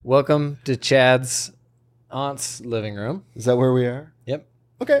Welcome to Chad's aunt's living room. Is that where we are? Yep.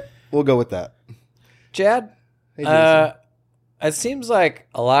 Okay, we'll go with that. Chad, Hey, Jason. it seems like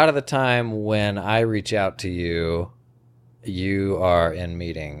a lot of the time when I reach out to you, you are in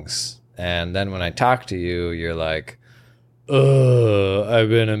meetings. And then when I talk to you, you're like, I've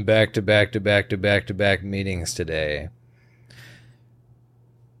been in back-to-back meetings today.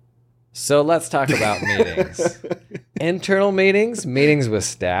 So let's talk about meetings. Internal meetings, meetings with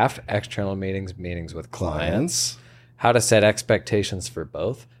staff, external meetings, meetings with clients, how to set expectations for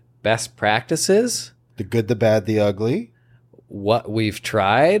both, best practices, The good, the bad, the ugly. what we've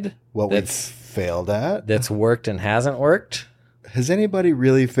tried, What we've failed at. that's worked and hasn't worked. Has anybody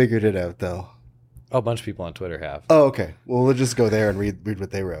really figured it out, though? Oh, a bunch of people on Twitter have. Oh, okay. Well, we'll just go there and read what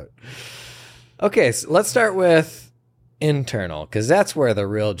they wrote. Okay, so let's start with internal, because that's where the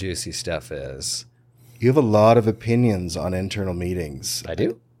real juicy stuff is. You have a lot of opinions on internal meetings. I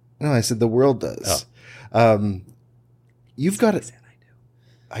do? No, I said the world does. You've got it.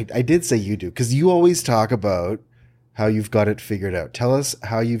 I did say you do, because you always talk about how you've got it figured out. Tell us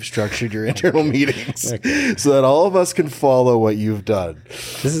how you've structured your internal meetings so that all of us can follow what you've done.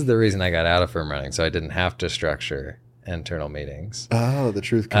 This is the reason I got out of firm running, so I didn't have to structure internal meetings. Oh, the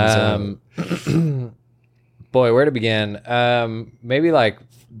truth comes out. Boy, where to begin? Maybe like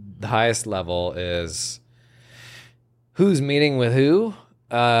the highest level is who's meeting with who.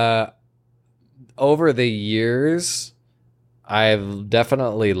 Over the years, I've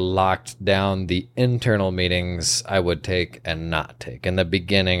definitely locked down the internal meetings I would take and not take. In the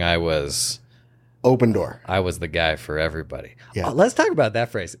beginning, I was Open door. the guy for everybody. Yeah. Oh, let's talk about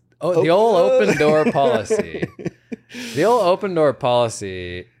that phrase. Oh, the old open door policy. The old open door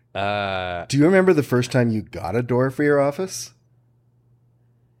policy. Do you remember the first time you got a door for your office?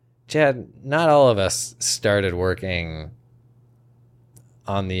 Chad, not all of us started working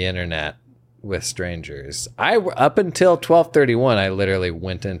on the internet with strangers. Up until 12/31, I literally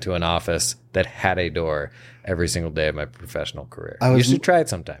went into an office that had a door every single day of my professional career. You should try it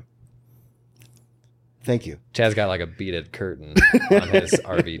sometime. Thank you. Chad's got like a beaded curtain on his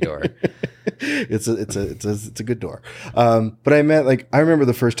RV door. It's a good door. But I meant, like, I remember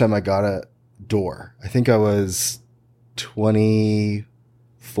the first time I got a door. I think I was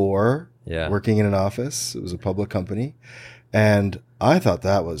 24, working in an office. It was a public company, and I thought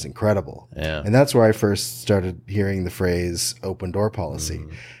that was incredible. Yeah. And that's where I first started hearing the phrase open door policy.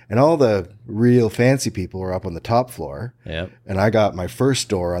 And all the real fancy people were up on the top floor. Yep. And I got my first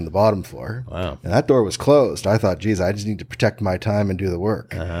door on the bottom floor. Wow. And that door was closed. I thought, geez, I just need to protect my time and do the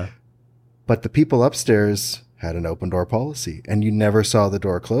work. Uh-huh. But the people upstairs had an open door policy, and you never saw the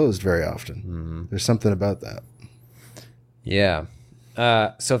door closed very often. There's something about that. Yeah.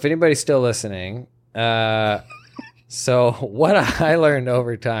 So if anybody's still listening, so what I learned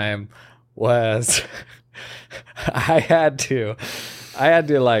over time was I had to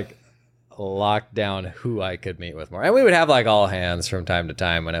like lock down who I could meet with more. And we would have like all hands from time to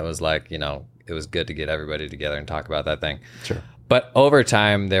time when it was like, you know, it was good to get everybody together and talk about that thing. Sure. But over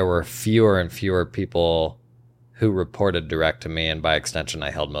time, there were fewer and fewer people who reported direct to me, and by extension,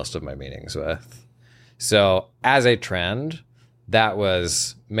 I held most of my meetings with. So as a trend, that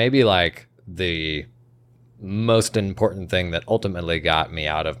was maybe like the most important thing that ultimately got me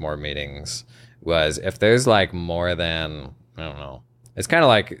out of more meetings was if there's like more than, I don't know, it's kind of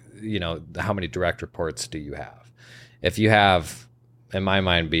like, you know, how many direct reports do you have? If you have, in my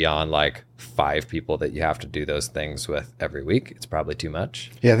mind, beyond like 5 people that you have to do those things with every week, it's probably too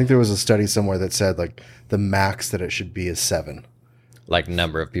much. Yeah, I think there was a study somewhere that said like the max that it should be is 7. Like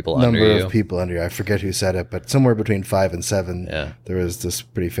number of people under you. Number of people under you. I forget who said it, but somewhere between 5 and 7. Yeah. There was this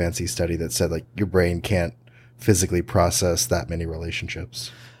pretty fancy study that said like your brain can't physically process that many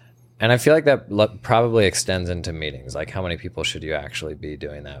relationships. And I feel like that probably extends into meetings. Like how many people should you actually be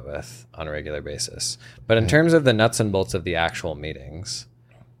doing that with on a regular basis? But in terms of the nuts and bolts of the actual meetings,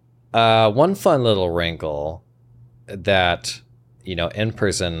 one fun little wrinkle that, you know,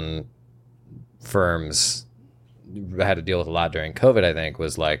 in-person firms had to deal with a lot during COVID, I think,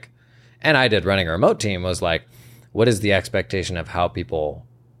 was like, and I did running a remote team, was like, what is the expectation of how people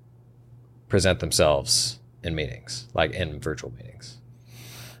present themselves in meetings, like in virtual meetings?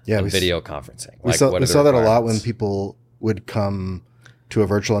 Yeah, video conferencing. We saw that a lot when people would come to a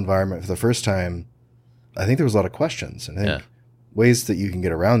virtual environment for the first time. I think there was a lot of questions. And I think ways that you can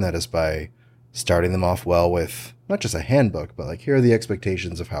get around that is by starting them off well with not just a handbook, but like, here are the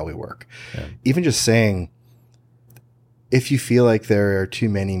expectations of how we work. Yeah. Even just saying, if you feel like there are too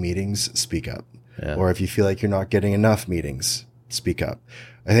many meetings, speak up. Yeah. Or if you feel like you're not getting enough meetings, speak up.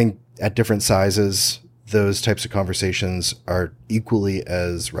 I think at different sizes, those types of conversations are equally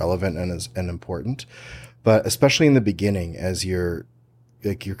as relevant and important. But especially in the beginning, as you're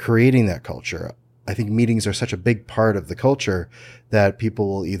creating that culture, I think meetings are such a big part of the culture that people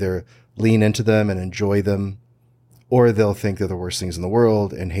will either lean into them and enjoy them, or they'll think they're the worst things in the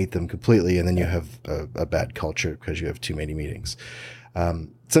world and hate them completely. And then you have a bad culture because you have too many meetings.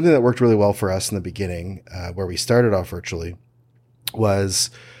 Something that worked really well for us in the beginning, where we started off virtually,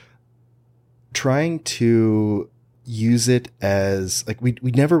 was trying to use it as like, we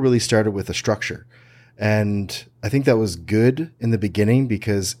never really started with a structure. And I think that was good in the beginning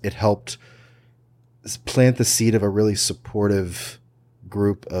because it helped plant the seed of a really supportive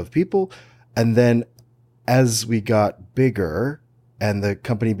group of people. And then as we got bigger and the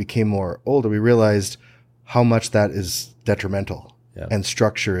company became more older, we realized how much that is detrimental. Yeah. And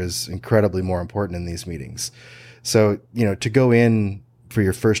structure is incredibly more important in these meetings. So, to go in for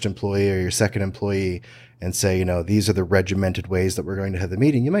your first employee or your second employee and say, these are the regimented ways that we're going to have the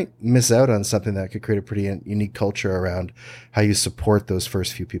meeting, you might miss out on something that could create a pretty unique culture around how you support those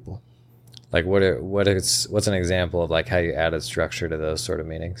first few people. Like what's an example of like how you added structure to those sort of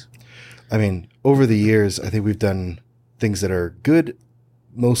meetings? I mean, over the years, I think we've done things that are good,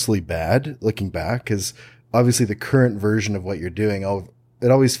 mostly bad, looking back, because obviously the current version of what you're doing,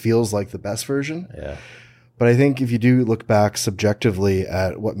 it always feels like the best version. Yeah. But I think if you do look back subjectively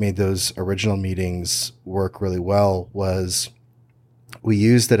at what made those original meetings work really well, was we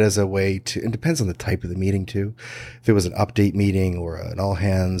used it as a way to, it depends on the type of the meeting too. If it was an update meeting or an all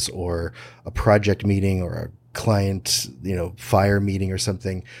hands or a project meeting or a client, fire meeting or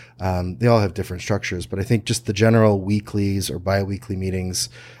something, they all have different structures. But I think just the general weeklies or biweekly meetings,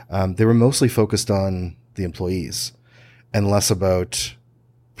 they were mostly focused on the employees and less about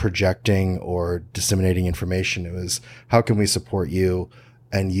projecting or disseminating information. It was, how can we support you,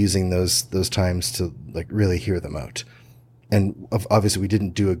 and using those times to like really hear them out. And obviously we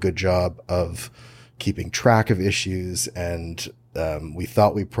didn't do a good job of keeping track of issues, and we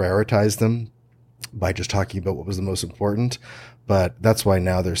thought we prioritized them by just talking about what was the most important. But that's why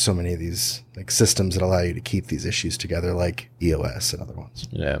now there's so many of these like systems that allow you to keep these issues together, like EOS and other ones.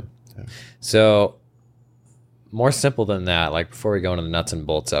 Yeah. So more simple than that, like before we go into the nuts and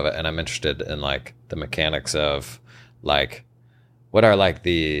bolts of it, and I'm interested in like the mechanics of like what are like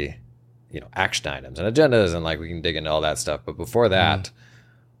the action items and agendas, and like we can dig into all that stuff. But before that,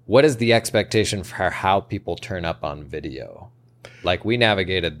 what is the expectation for how people turn up on video? Like we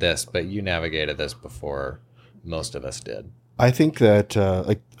navigated this, but you navigated this before most of us did. I think that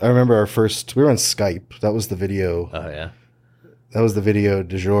I remember we were on Skype. That was the video. Oh yeah. That was the video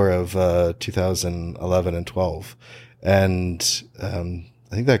du jour of 2011 and 12. And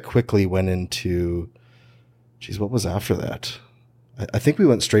I think that quickly went into, what was after that? I think we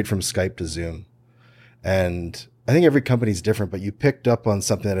went straight from Skype to Zoom. And I think every company's different, but you picked up on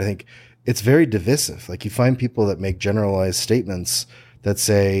something that I think it's very divisive. Like you find people that make generalized statements that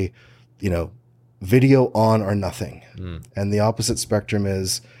say, video on or nothing. And the opposite spectrum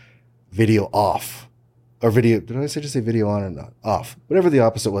is video off. Or video, did I just say video on or not? Off. Whatever the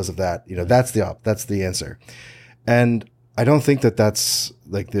opposite was of that, that's the answer. And I don't think that that's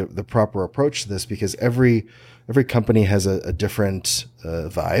like the proper approach to this, because every company has a different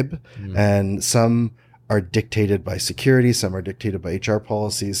vibe, and some are dictated by security, some are dictated by HR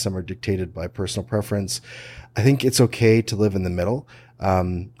policies, some are dictated by personal preference. I think it's okay to live in the middle.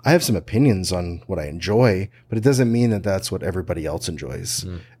 I have some opinions on what I enjoy, but it doesn't mean that that's what everybody else enjoys.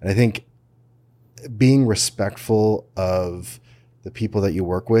 And I think being respectful of the people that you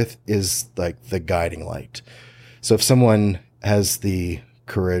work with is like the guiding light. So if someone has the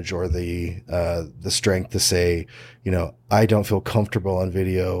courage or the strength to say, I don't feel comfortable on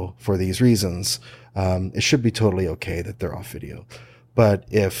video for these reasons, it should be totally okay that they're off video. But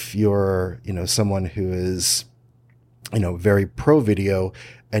if you're, someone who is, very pro video,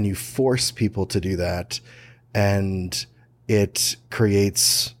 and you force people to do that, and it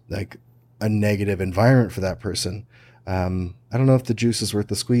creates like a negative environment for that person, I don't know if the juice is worth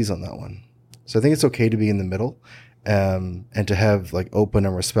the squeeze on that one. So I think it's okay to be in the middle, and to have like open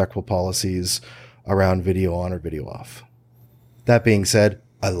and respectful policies around video on or video off. That being said,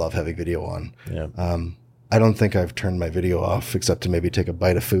 I love having video on. Yeah. I don't think I've turned my video off except to maybe take a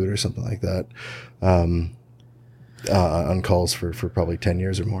bite of food or something like that, on calls for probably 10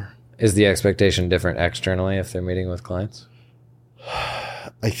 years or more. Is the expectation different externally if they're meeting with clients?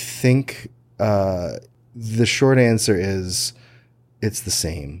 I think the short answer is it's the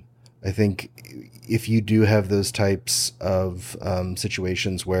same. I think if you do have those types of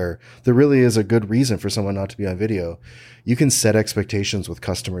situations where there really is a good reason for someone not to be on video, you can set expectations with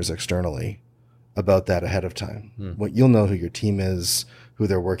customers externally about that ahead of time. What you'll know who your team is, who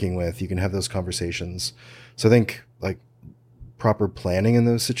they're working with. You can have those conversations. So I think like proper planning in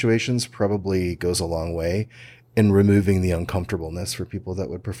those situations probably goes a long way in removing the uncomfortableness for people that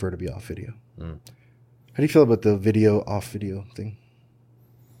would prefer to be off video. How do you feel about the video off video thing?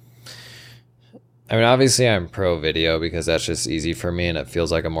 I mean, obviously I'm pro video because that's just easy for me and it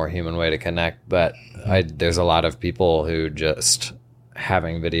feels like a more human way to connect. But there's a lot of people who just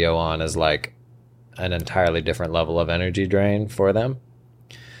having video on is like an entirely different level of energy drain for them.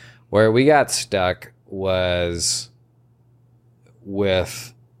 Where we got stuck was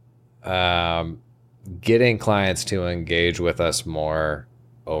with getting clients to engage with us more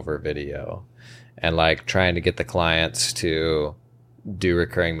over video and like trying to get the clients to do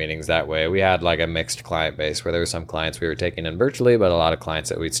recurring meetings that way. We had like a mixed client base where there were some clients we were taking in virtually, but a lot of clients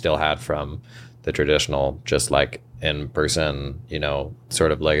that we still had from the traditional, just like in person, you know,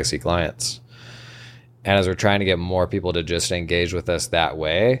 sort of legacy clients. And as we're trying to get more people to just engage with us that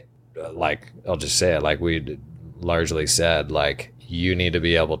way, like, I'll just say it, like we largely said, like, you need to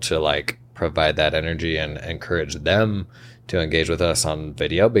be able to like provide that energy and encourage them to engage with us on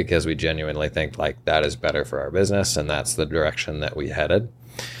video because we genuinely think like that is better for our business and that's the direction that we headed.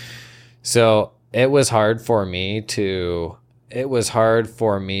 So it was hard for me to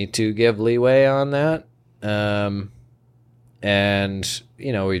give leeway on that. And,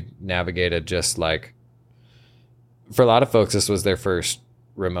 you know, we navigated just like, for a lot of folks, this was their first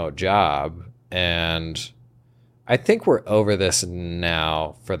remote job. And I think we're over this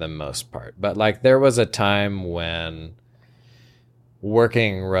now for the most part. But like there was a time when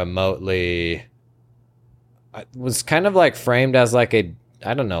working remotely was kind of like framed as like a,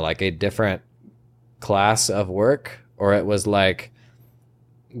 I don't know, like a different class of work. Or it was like,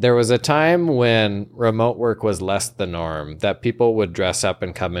 there was a time when remote work was less the norm, that people would dress up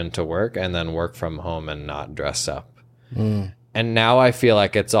and come into work and then work from home and not dress up. And now I feel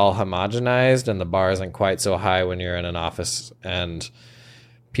like it's all homogenized and the bar isn't quite so high when you're in an office and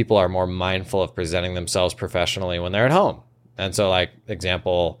people are more mindful of presenting themselves professionally when they're at home. And so like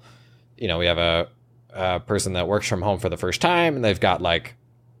example, you know, we have a person that works from home for the first time and they've got like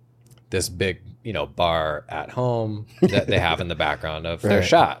this big, you know, bar at home that they have in the background of their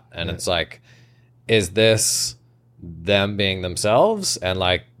shot. And it's like, is this them being themselves and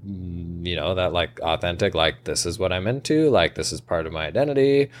like, you know, that like authentic, like this is what I'm into, like this is part of my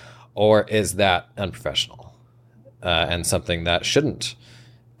identity, or is that unprofessional and something that shouldn't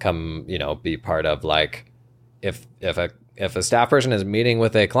come, you know, be part of like, if a staff person is meeting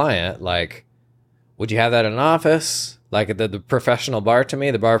with a client, like, would you have that in an office? Like the professional bar, to me,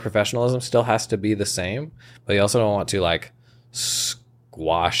 the bar of professionalism still has to be the same, but you also don't want to like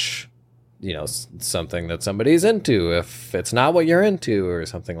squash, you know, something that somebody's into if it's not what you're into or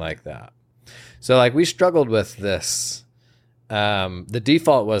something like that. So like we struggled with this. The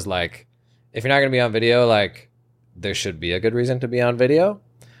default was like, if you're not going to be on video, like there should be a good reason to be on video.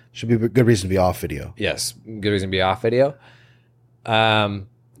 Should be a good reason to be off video. Yes, good reason to be off video.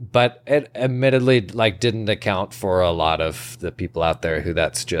 But it admittedly like didn't account for a lot of the people out there who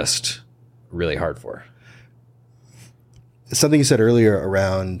that's just really hard for. Something you said earlier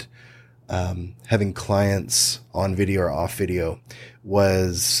around having clients on video or off video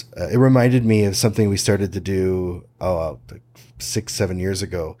was, it reminded me of something we started to do, like 6-7 years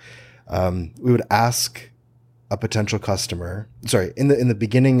ago. We would ask a potential customer, in the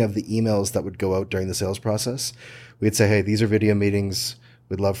beginning of the emails that would go out during the sales process, we'd say, hey, these are video meetings.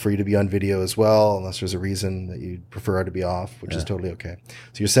 We'd love for you to be on video as well, unless there's a reason that you'd prefer to be off, which is totally okay.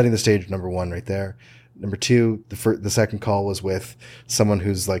 So you're setting the stage, number one, right there. Number two, the second call was with someone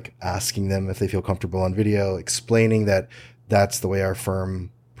who's like asking them if they feel comfortable on video, explaining that that's the way our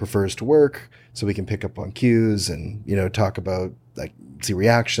firm prefers to work, so we can pick up on cues and, you know, talk about like see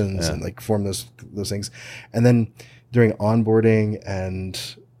reactions and like form those things. And then during onboarding and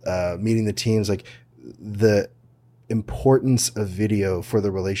meeting the teams, like the importance of video for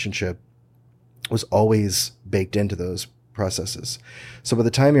the relationship was always baked into those processes. So by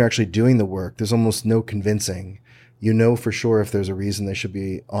the time you're actually doing the work, there's almost no convincing. You know for sure if there's a reason they should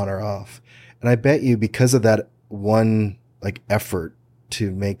be on or off. And I bet you because of that one like effort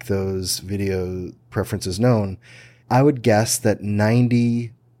to make those video preferences known, I would guess that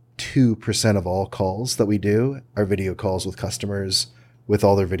 92% of all calls that we do are video calls with customers with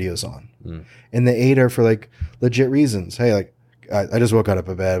all their videos on. And the 8 are for like legit reasons. Hey, like I just woke out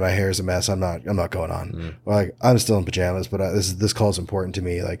of bed. My hair is a mess. I'm not going on. Or like I'm still in pajamas, but this call is important to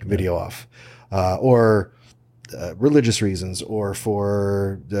me. Like video off, or religious reasons, or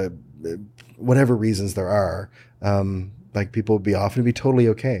for whatever reasons there are. like people would be off and it'd be totally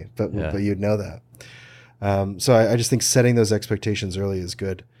okay, but you'd know that. So I just think setting those expectations early is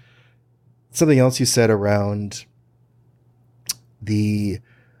good. Something else you said around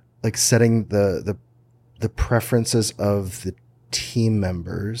setting the preferences of the team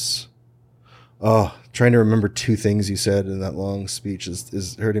members. Oh, trying to remember two things you said in that long speech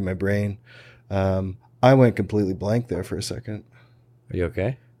is hurting my brain. I went completely blank there for a second. Are you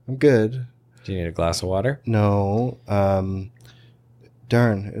okay? I'm good. Do you need a glass of water? No.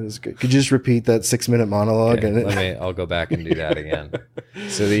 Darn, it was good. Could you just repeat that 6-minute monologue? Okay, I'll go back and do that again.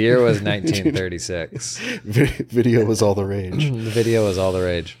 So the year was 1936. Video was all the rage. The video was all the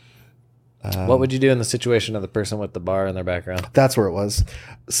rage. What would you do in the situation of the person with the bar in their background? That's where it was.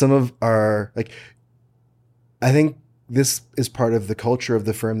 Some of our, I think this is part of the culture of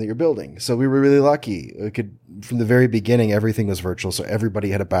the firm that you're building. So we were really lucky. From the very beginning, everything was virtual. So everybody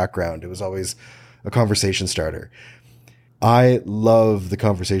had a background. It was always a conversation starter. I love the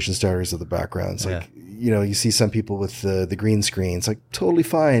conversation starters of the backgrounds. You see some people with the green screens, totally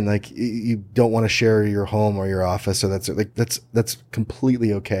fine. You don't want to share your home or your office. So that's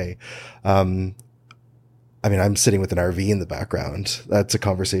completely okay. I'm sitting with an RV in the background. That's a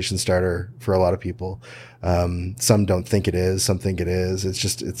conversation starter for a lot of people. Some don't think it is. Some think it is.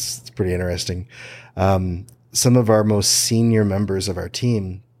 It's pretty interesting. Some of our most senior members of our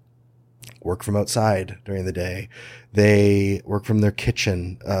team work from outside during the day. They work from their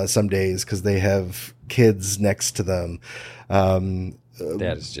kitchen some days because they have kids next to them.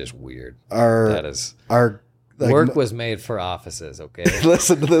 That is just weird. Work was made for offices, okay?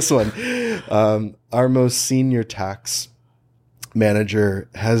 Listen to this one. Our most senior tax manager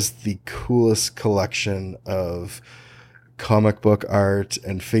has the coolest collection of comic book art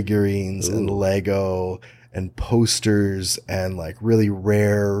and figurines and Lego and posters and really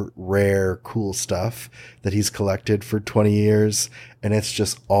rare, cool stuff that he's collected for 20 years. And it's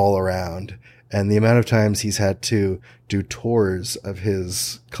just all around. And the amount of times he's had to do tours of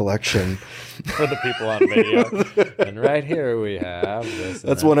his collection for the people on video. And right here we have this.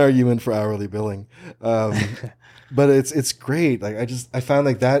 That's one argument for hourly billing. But it's great. I found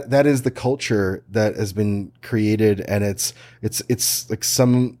that is the culture that has been created, and it's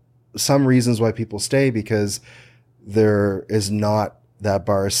some reasons why people stay, because there is not that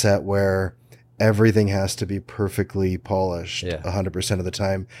bar set where everything has to be perfectly polished 100% of the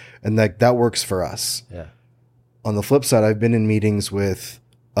time. And that works for us. Yeah. On the flip side, I've been in meetings with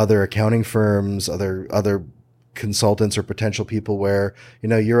other accounting firms, other consultants or potential people where,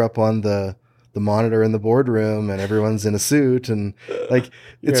 you're up on the monitor in the boardroom and everyone's in a suit and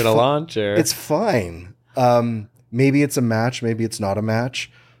you're in a lawn chair. It's fine. Maybe it's a match, maybe it's not a match.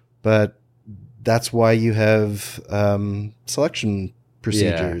 But that's why you have selection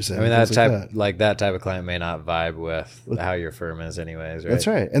procedures. Yeah. That type of client may not vibe with how your firm is anyways, right? That's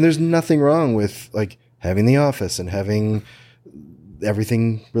right. And there's nothing wrong with having the office and having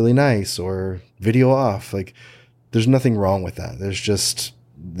everything really nice or video off. There's nothing wrong with that. There's just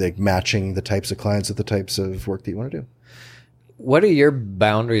matching the types of clients with the types of work that you want to do. What do your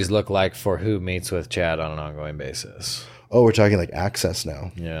boundaries look like for who meets with Chad on an ongoing basis? Oh, we're talking access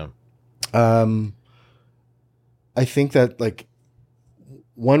now. Yeah. I think that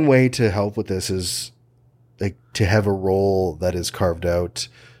one way to help with this is to have a role that is carved out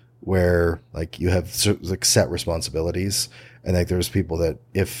where you have set responsibilities, and there's people that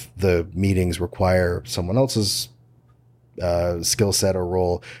if the meetings require someone else's skill set or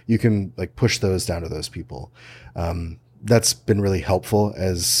role, you can push those down to those people. That's been really helpful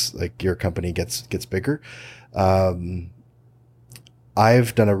as your company gets bigger.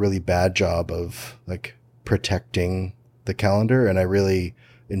 I've done a really bad job of protecting the calendar, and I really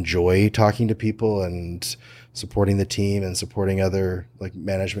enjoy talking to people and supporting the team and supporting other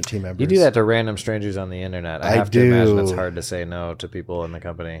management team members. You do that to random strangers on the internet. I have to imagine it's hard to say no to people in the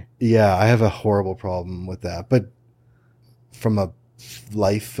company. Yeah, I have a horrible problem with that. But from a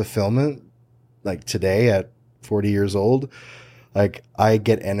life fulfillment, today at 40 years old, I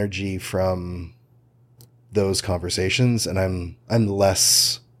get energy from those conversations, and I'm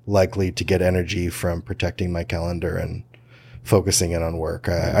less likely to get energy from protecting my calendar and focusing in on work.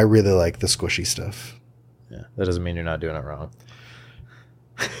 I really like the squishy stuff. Yeah, that doesn't mean you're not doing it wrong.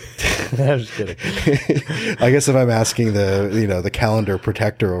 I'm just kidding. I guess if I'm asking the calendar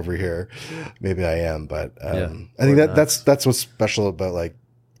protector over here, maybe I am. But I think that's what's special about if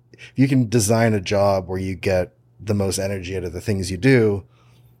you can design a job where you get the most energy out of the things you do.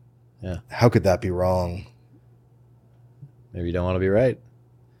 Yeah, how could that be wrong? Maybe you don't want to be right.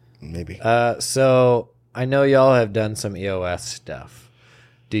 Maybe. So I know y'all have done some EOS stuff.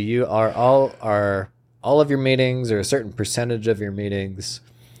 Are all of your meetings or a certain percentage of your meetings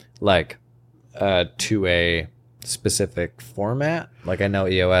like to a specific format? Like I know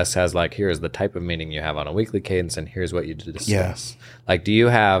EOS has like, here's the type of meeting you have on a weekly cadence and here's what you discuss. Yes. Like, do you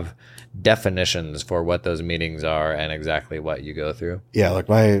have definitions for what those meetings are and exactly what you go through? Yeah, like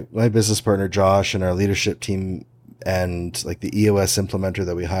my business partner Josh and our leadership team and like the EOS implementer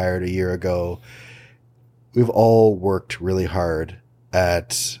that we hired a year ago, we've all worked really hard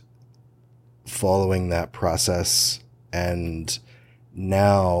at following that process. And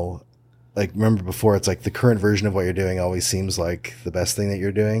now, like, remember before, it's like the current version of what you're doing always seems like the best thing that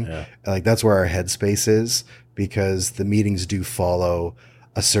you're doing. Yeah. And like that's where our headspace is, because the meetings do follow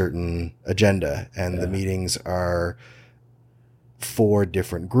a certain agenda, and the meetings are for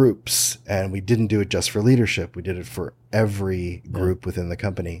different groups. And we didn't do it just for leadership. We did it for every group within the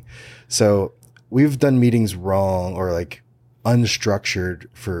company. So we've done meetings wrong or like unstructured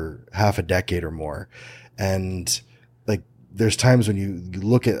for half a decade or more. And like, there's times when you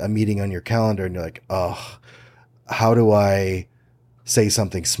look at a meeting on your calendar and you're like, oh, how do I say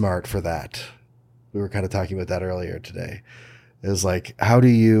something smart for that? We were kind of talking about that earlier today. It was like, how do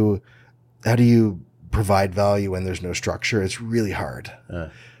you provide value when there's no structure? It's really hard.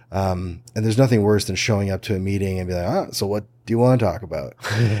 And there's nothing worse than showing up to a meeting and be like, so what do you want to talk about?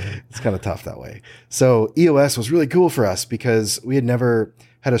 It's kind of tough that way. So EOS was really cool for us because we had never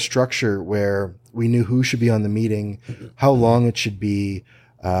had a structure where we knew who should be on the meeting, how long it should be,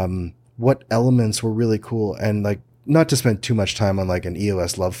 what elements were really cool, and like not to spend too much time on like an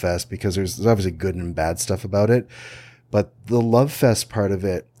EOS Love Fest, because there's obviously good and bad stuff about it. But the Love Fest part of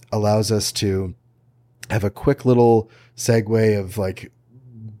it allows us to have a quick little segue of like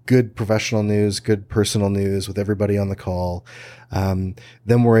good professional news, good personal news with everybody on the call.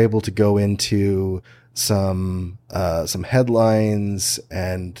 Then we're able to go into some headlines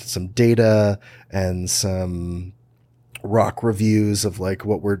and some data and some rock reviews of like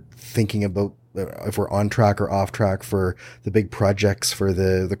what we're thinking about, if we're on track or off track for the big projects for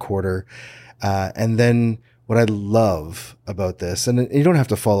the quarter. And then what I love about this, and you don't have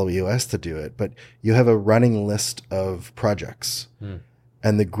to follow EOS to do it, but you have a running list of projects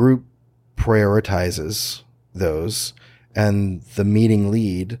and the group prioritizes those, and the meeting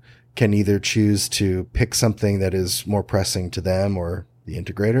lead can either choose to pick something that is more pressing to them or the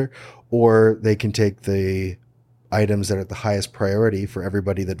integrator, or they can take the items that are at the highest priority for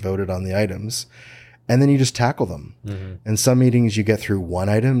everybody that voted on the items. And then you just tackle them. And some meetings you get through one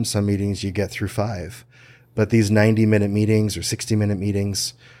item, some meetings you get through 5. But these 90-minute meetings or 60-minute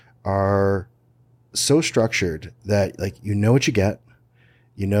meetings are so structured that like, you know what you get,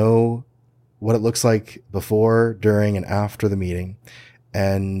 you know what it looks like before, during, and after the meeting.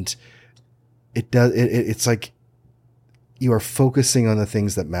 And it's like you are focusing on the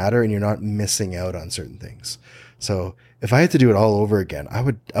things that matter and you're not missing out on certain things. So if I had to do it all over again, I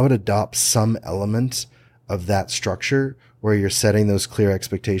would adopt some element of that structure where you're setting those clear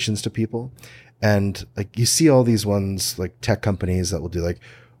expectations to people. And like, you see all these ones like tech companies that will do like,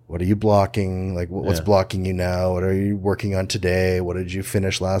 what are you blocking? Like what's blocking you now? What are you working on today? What did you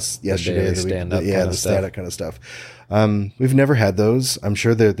finish yesterday? The stand-up kind of stuff. We've never had those. I'm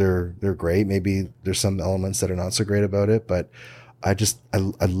sure they're great. Maybe there's some elements that are not so great about it, but I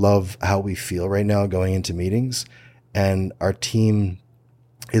love how we feel right now going into meetings, and our team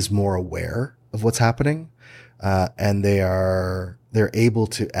is more aware of what's happening. And they're able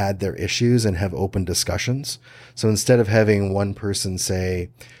to add their issues and have open discussions. So instead of having one person say,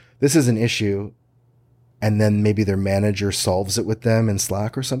 this is an issue, and then maybe their manager solves it with them in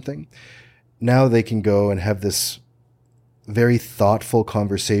Slack or something, now they can go and have this very thoughtful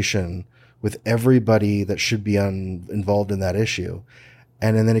conversation with everybody that should be involved in that issue.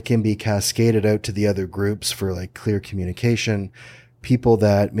 And then it can be cascaded out to the other groups for like clear communication. People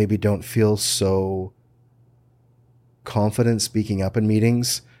that maybe don't feel so confident speaking up in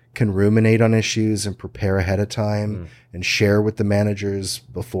meetings can ruminate on issues and prepare ahead of time and share with the managers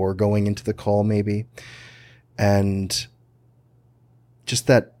before going into the call maybe. And just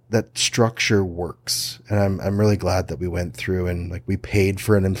that structure works. And I'm really glad that we went through and like we paid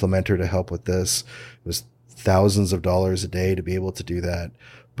for an implementer to help with this. It was thousands of dollars a day to be able to do that.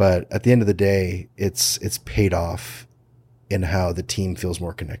 But at the end of the day, it's paid off in how the team feels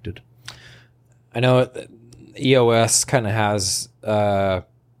more connected. I know EOS kind of has a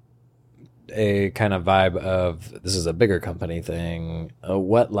kind of vibe of this is a bigger company thing.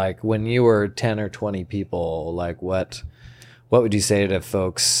 What, like when you were 10 or 20 people, like what would you say to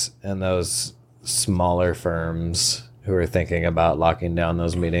folks in those smaller firms who are thinking about locking down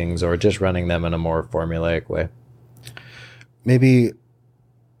those meetings or just running them in a more formulaic way? Maybe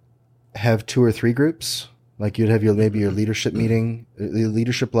have 2 or 3 groups. Like you'd have maybe your leadership meeting, the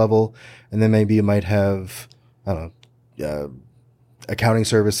leadership level, and then maybe you might have, I don't know, accounting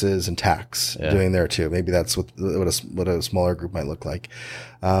services and tax doing there too. Maybe that's what a smaller group might look like.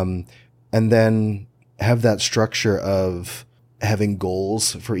 And then have that structure of having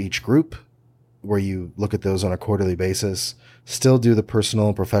goals for each group where you look at those on a quarterly basis, still do the personal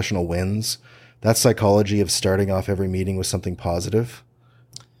and professional wins. That psychology of starting off every meeting with something positive.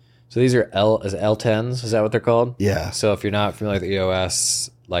 So these are L10s, is that what they're called? Yeah. So if you're not familiar with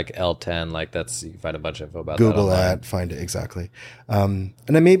EOS, like L10, like that's, you can find a bunch of info about Google that. Find it, exactly. And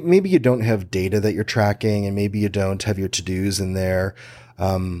then maybe you don't have data that you're tracking, and maybe you don't have your to-dos in there.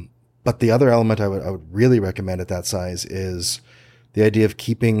 But the other element I would really recommend at that size is the idea of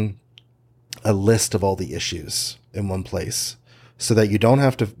keeping a list of all the issues in one place so that you don't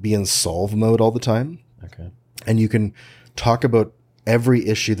have to be in solve mode all the time. Okay. And you can talk about every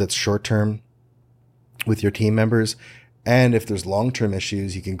issue that's short-term with your team members. And if there's long-term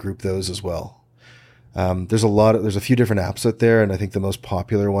issues, you can group those as well. There's a few different apps out there. And I think the most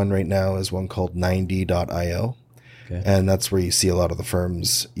popular one right now is one called 90.io. Okay. And that's where you see a lot of the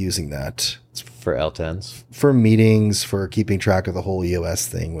firms using that. It's for L10s? For meetings, for keeping track of the whole EOS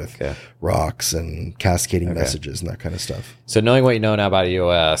thing with rocks and cascading messages and that kind of stuff. So knowing what you know now about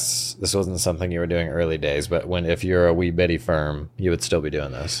EOS, this wasn't something you were doing early days, but if you're a wee bitty firm, you would still be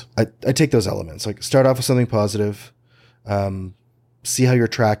doing this. I take those elements. Like start off with something positive, see how you're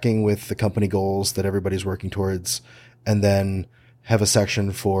tracking with the company goals that everybody's working towards, and then have a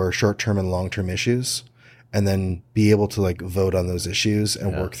section for short-term and long-term issues. And then be able to like vote on those issues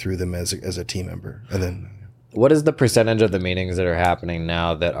and work through them as a team member. And then, what is the percentage of the meetings that are happening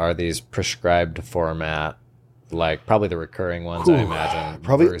now that are these prescribed format, like probably the recurring ones, I imagine,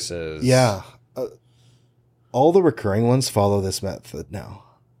 versus all the recurring ones follow this method now.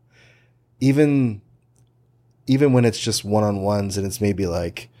 Even when it's just one-on-ones and it's maybe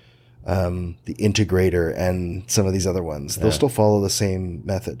like the integrator and some of these other ones, they'll still follow the same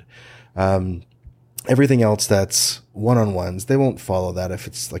method. Everything else that's one-on-ones, they won't follow that if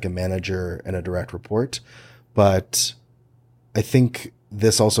it's like a manager and a direct report. But I think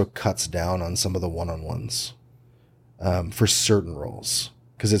this also cuts down on some of the one-on-ones for certain roles,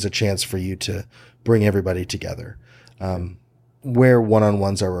 because it's a chance for you to bring everybody together. Where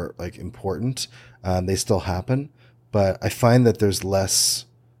one-on-ones are like important, they still happen. But I find that there's less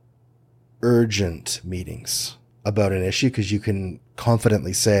urgent meetings about an issue because you can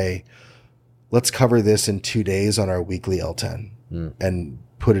confidently say, let's cover this in 2 days on our weekly L10 and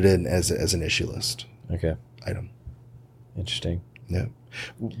put it in as an issue list. Okay. Item. Interesting. Yeah.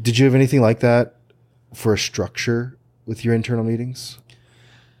 Did you have anything like that for a structure with your internal meetings?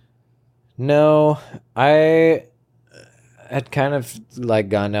 No, I had kind of like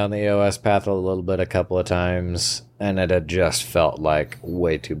gone down the EOS path a little bit a couple of times, and it had just felt like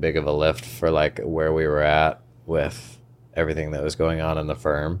way too big of a lift for like where we were at with everything that was going on in the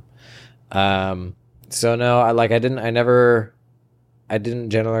firm. So no, I didn't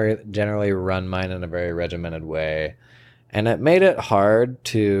generally run mine in a very regimented way, and it made it hard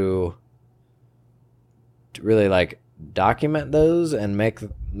to really like document those and make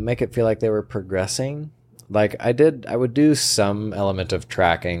it feel like they were progressing. Like I would do some element of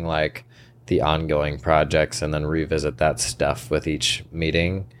tracking like the ongoing projects and then revisit that stuff with each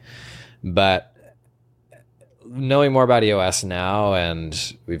meeting. But knowing more about EOS now,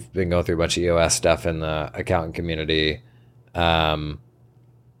 and we've been going through a bunch of EOS stuff in the accountant community, I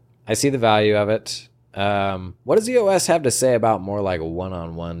see the value of it. What does EOS have to say about more like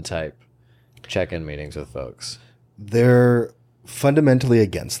one-on-one type check-in meetings with folks? They're fundamentally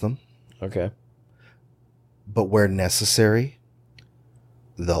against them. Okay. But where necessary,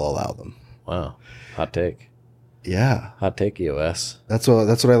 they'll allow them. Wow. Hot take. Yeah. Hot take, EOS. That's what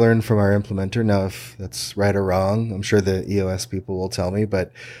I learned from our implementer. Now, if that's right or wrong, I'm sure the EOS people will tell me.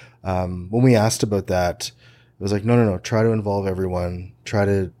 But when we asked about that, it was like, no. Try to involve everyone. Try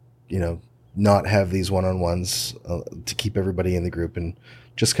to, not have these one-on-ones to keep everybody in the group and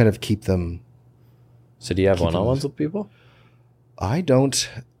just kind of keep them. So do you have one-on-ones with people? I don't.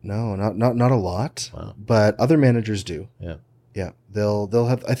 No, not a lot. Wow. But other managers do. Yeah. Yeah. They'll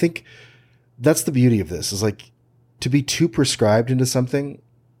have, I think that's the beauty of this, is like to be too prescribed into something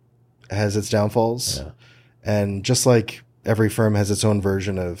has its downfalls. Yeah. And just like every firm has its own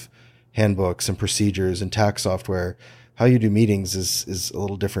version of handbooks and procedures and tax software, how you do meetings is a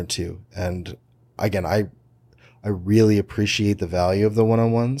little different too. And again, I really appreciate the value of the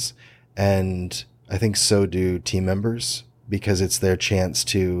one-on-ones, and I think so do team members, because it's their chance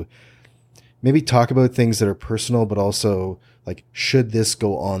to maybe talk about things that are personal, but also like, should this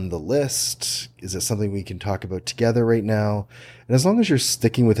go on the list? Is it something we can talk about together right now? And as long as you're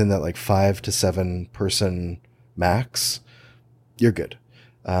sticking within that like 5 to 7 person max, you're good.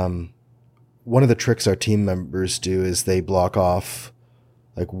 One of the tricks our team members do is they block off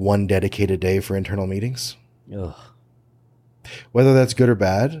like one dedicated day for internal meetings. Ugh. Whether that's good or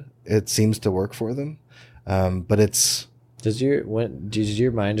bad, it seems to work for them. But it's... Does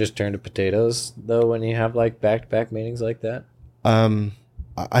your mind just turn to potatoes though when you have like back-to-back meetings like that?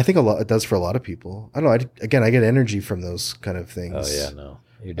 I think it does for a lot of people. I don't know. I get energy from those kind of things. Oh yeah, no,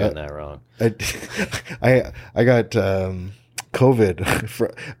 you're doing that wrong. I got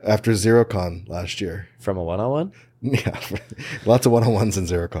COVID after Xerocon last year. From a one-on-one? Yeah, lots of one-on-ones in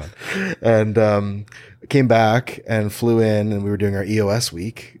Xerocon, and came back and flew in, and we were doing our EOS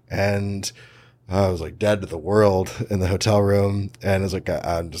week, and I was like dead to the world in the hotel room, and I was like,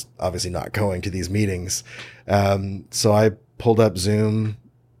 I'm just obviously not going to these meetings. So I pulled up Zoom,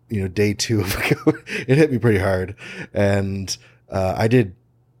 day 2 of COVID. It hit me pretty hard, and I did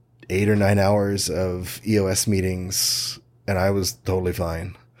 8 or 9 hours of EOS meetings, and I was totally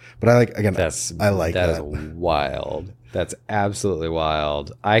fine. But I like that. Is wild. That's absolutely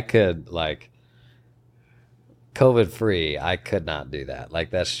wild. I could COVID free. I could not do that.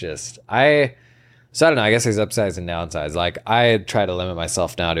 Like that's just So I don't know. I guess there's upsides and downsides. Like I try to limit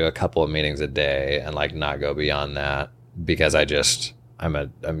myself now to a couple of meetings a day and like not go beyond that because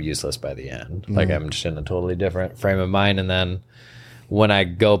I'm useless by the end. Like I'm just in a totally different frame of mind. And then when I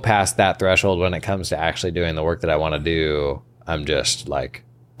go past that threshold, when it comes to actually doing the work that I want to do, I'm just like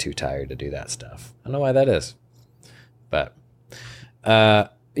too tired to do that stuff. I don't know why that is, but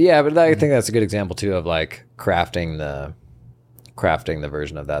yeah, but I think that's a good example too of like crafting the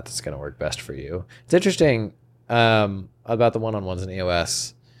version of that that's going to work best for you. It's interesting about the one-on-ones in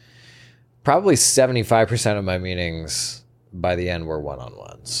EOS. Probably 75% of my meetings by the end were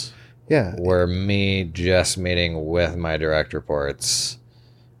one-on-ones. Yeah, were me just meeting with my direct reports,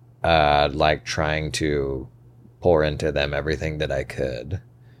 like trying to pour into them everything that I could.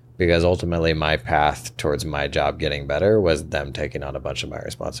 Because ultimately my path towards my job getting better was them taking on a bunch of my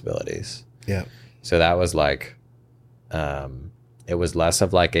responsibilities. Yeah. So that was like, it was less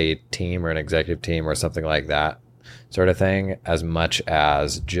of like a team or an executive team or something like that sort of thing, as much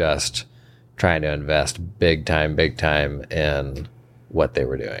as just trying to invest big time in what they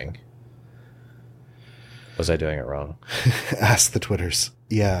were doing. Was I doing it wrong? Ask the Twitters.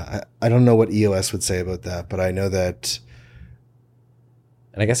 Yeah. I don't know what EOS would say about that, but I know that.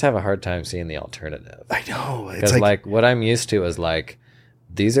 And I guess I have a hard time seeing the alternative. I know. Because like what I'm used to is like,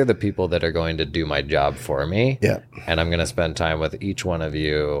 these are the people that are going to do my job for me. Yeah. And I'm going to spend time with each one of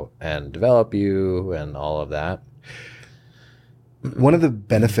you and develop you and all of that. One of the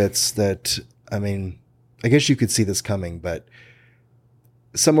benefits that, I guess you could see this coming, but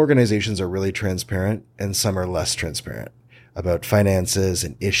some organizations are really transparent and some are less transparent about finances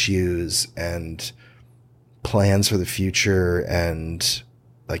and issues and plans for the future and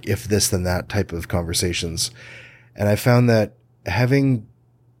like if this then that type of conversations. And I found that having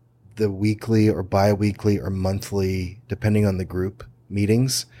the weekly or bi-weekly or monthly, depending on the group,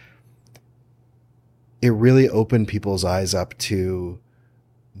 meetings, it really opened people's eyes up to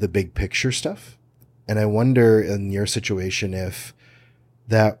the big picture stuff. And I wonder in your situation if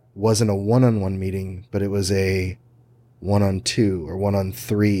that wasn't a one-on-one meeting, but it was a 1-on-2 or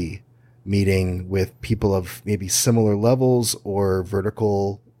 1-on-3 meeting with people of maybe similar levels or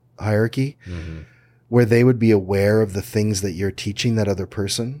vertical hierarchy, where they would be aware of the things that you're teaching that other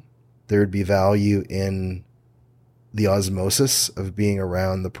person. There would be value in the osmosis of being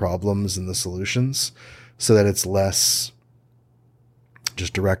around the problems and the solutions so that it's less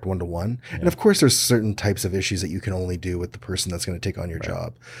just direct one-to-one. Yeah. And of course, there's certain types of issues that you can only do with the person that's going to take on your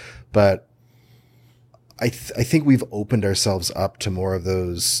job. But I think we've opened ourselves up to more of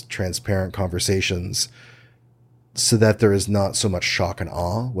those transparent conversations so that there is not so much shock and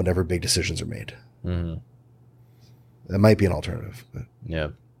awe whenever big decisions are made. Mm-hmm. That might be an alternative. But. Yeah.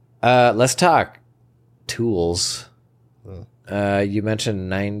 Let's talk tools. You mentioned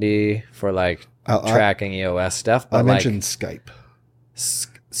 90 for like tracking EOS stuff. But I mentioned Skype.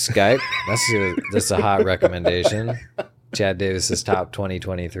 Skype? That's a hot recommendation. Chad Davis's top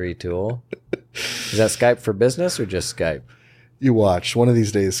 2023 tool. Is that Skype for business or just Skype? You watch. One of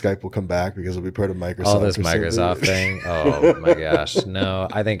these days, Skype will come back because it'll be part of Microsoft. Oh, this Microsoft thing? Oh, my gosh. No,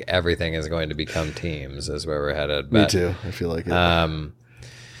 I think everything is going to become Teams is where we're headed. But, me too. I feel like it.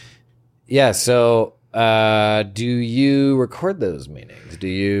 Yeah, so do you record those meetings? Do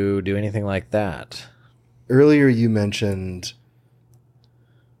you do anything like that? Earlier, you mentioned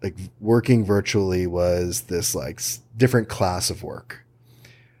like working virtually was this like different class of work.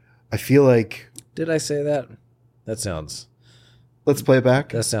 I feel like. Did I say that? That sounds. Let's play it back.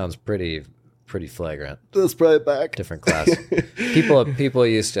 That sounds pretty flagrant. Let's play it back. Different class. People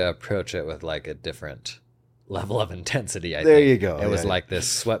used to approach it with like a different level of intensity. I there think. You go. It was like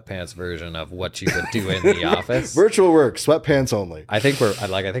this sweatpants version of what you would do in the office. Virtual work, sweatpants only. I think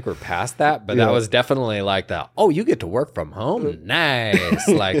we're past that, but that was definitely like the, oh, you get to work from home? Nice.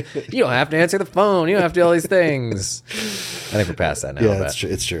 Like, you don't have to answer the phone. You don't have to do all these things. I think we're past that now. Yeah,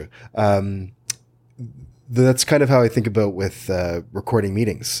 it's true. That's kind of how I think about with recording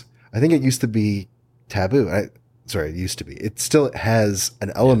meetings. I think it used to be taboo. It used to be. It still has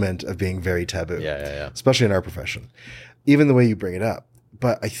an element of being very taboo. Yeah. Especially in our profession. Even the way you bring it up.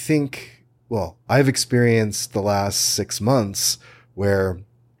 But I think, I've experienced the last 6 months where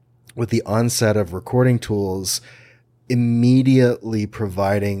with the onset of recording tools immediately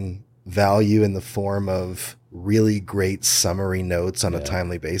providing value in the form of really great summary notes on a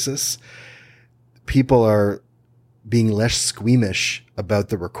timely basis, people are being less squeamish about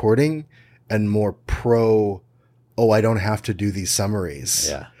the recording and more pro, I don't have to do these summaries.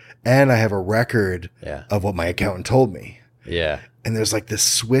 Yeah. And I have a record of what my accountant told me. Yeah. And there's like this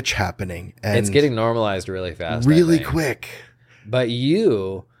switch happening. And it's getting normalized really fast. Really quick. But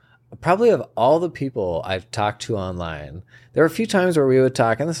you, probably of all the people I've talked to online, there were a few times where we would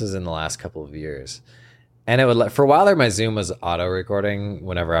talk, and this is in the last couple of years. And it would, for a while there, my Zoom was auto recording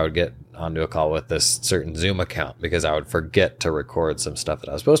whenever I would get onto a call with this certain Zoom account because I would forget to record some stuff that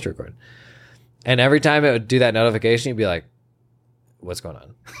I was supposed to record. And every time it would do that notification, you'd be like, what's going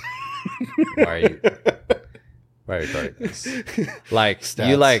on? Why are you recording this? Like, Stats.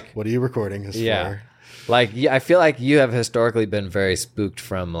 you like, what are you recording this for? Like, I feel like you have historically been very spooked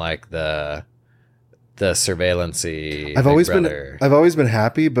from like the surveillance-y. I've always been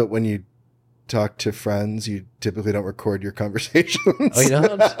happy, but when you talk to friends, you typically don't record your conversations. Oh, you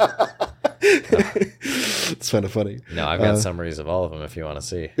don't? No. It's kind of funny. No, I've got summaries of all of them if you want to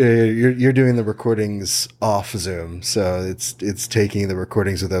see. You're doing the recordings off Zoom, so it's taking the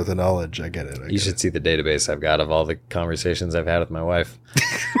recordings without the knowledge. I get it. You should see the database I've got of all the conversations I've had with my wife.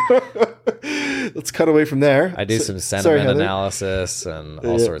 Let's cut away from there. I do some sentiment analysis and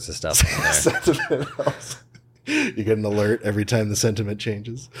all sorts of stuff in there. Sentiment analysis. You get an alert every time the sentiment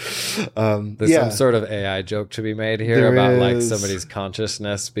changes. There's some sort of AI joke to be made here about like somebody's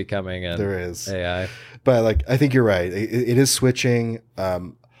consciousness becoming an AI. But like, I think you're right. It is switching.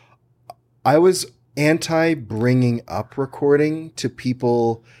 I was anti bringing up recording to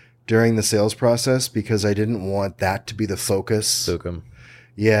people during the sales process because I didn't want that to be the focus. Spook 'em.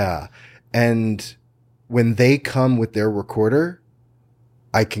 Yeah. And when they come with their recorder,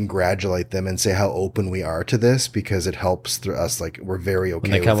 I congratulate them and say how open we are to this because it helps us. Like, we're very okay.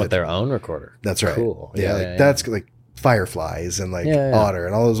 When they come with their own recorder. That's right. Cool. Yeah. That's like Fireflies and like Otter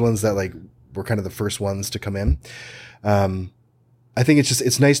and all those ones that like were kind of the first ones to come in. I think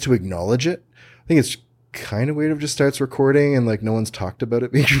it's nice to acknowledge it. I think it's kind of weird if it just starts recording and like no one's talked about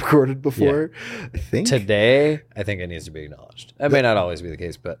it being recorded before. I think today, I think it needs to be acknowledged. That may not always be the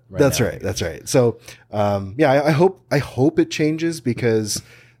case, but that's right. So, I hope it changes because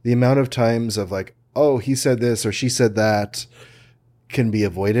the amount of times of like, oh, he said this or she said that can be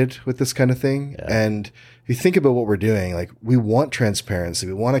avoided with this kind of thing. Yeah. And if you think about what we're doing, like we want transparency,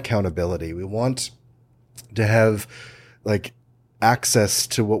 we want accountability, we want to have like access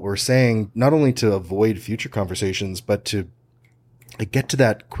to what we're saying, not only to avoid future conversations, but to like get to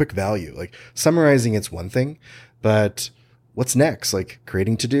that quick value. Like summarizing, it's one thing, but what's next? Like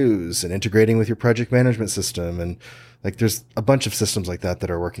creating to-dos and integrating with your project management system. And like, there's a bunch of systems like that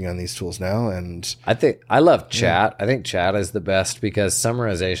are working on these tools now. And I think I love chat. I think chat is the best because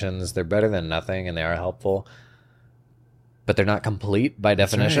summarizations, they're better than nothing and they are helpful, but they're not complete by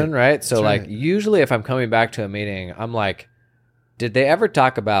definition. Right. So like usually if I'm coming back to a meeting, I'm like, did they ever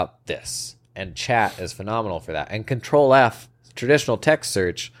talk about this? And chat is phenomenal for that. And Control F, traditional text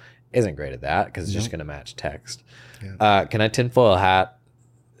search, isn't great at that because it's just going to match text. Yeah. Can I tinfoil hat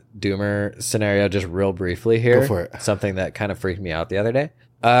Doomer scenario just real briefly here? Go for it. Something that kind of freaked me out the other day.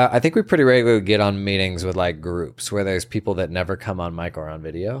 I think we pretty regularly get on meetings with like groups where there's people that never come on mic or on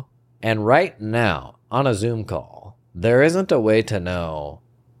video. And right now, on a Zoom call, there isn't a way to know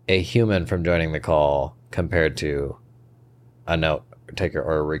a human from joining the call compared to a note taker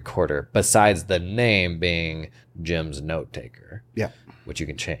or a recorder, besides the name being Jim's note taker. Yeah. Which you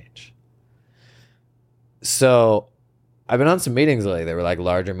can change. So I've been on some meetings lately. They were like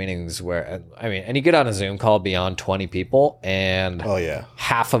larger meetings where, and you get on a Zoom call beyond 20 people and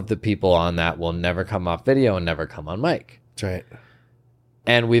half of the people on that will never come off video and never come on mic. That's right.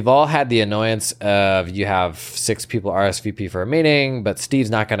 And we've all had the annoyance of you have 6 people RSVP for a meeting, but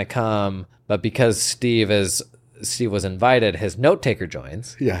Steve's not going to come. But because Steve was invited, his note taker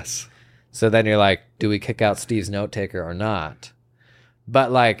joins. Yes. So then you're like, do we kick out Steve's note taker or not?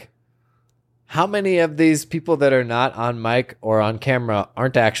 But like, how many of these people that are not on mic or on camera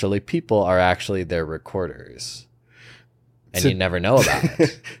aren't actually people, are actually their recorders? And you never know about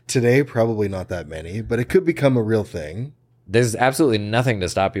it. Today, probably not that many, but it could become a real thing. There's absolutely nothing to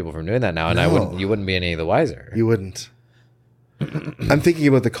stop people from doing that now, and No. you wouldn't be any the wiser. You wouldn't. I'm thinking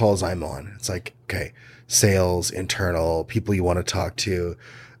about the calls I'm on. It's like, okay, sales, internal, people you want to talk to.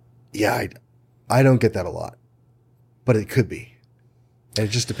 Yeah, I don't get that a lot, but it could be. And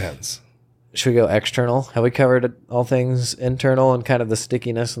it just depends. Should we go external? Have we covered all things internal and kind of the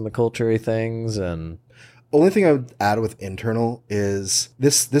stickiness and the culture-y things? And Only thing I would add with internal is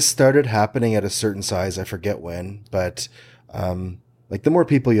this started happening at a certain size. I forget when, but like the more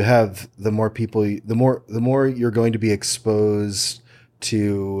people you have, the more you're going to be exposed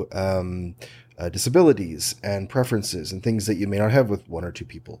to disabilities and preferences and things that you may not have with 1 or 2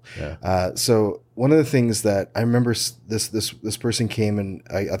 people. Yeah. So one of the things that I remember, this person came, and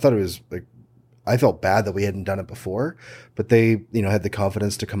I thought it was like, I felt bad that we hadn't done it before, but they, had the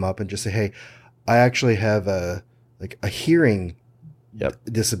confidence to come up and just say, hey, I actually have a hearing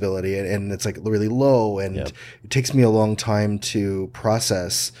disability, and it's like really low, and it takes me a long time to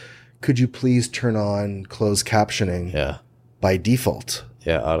process. Could you please turn on closed captioning by default?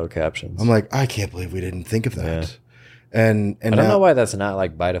 Yeah, auto captions. I'm like, I can't believe we didn't think of that. Yeah. And I don't know why that's not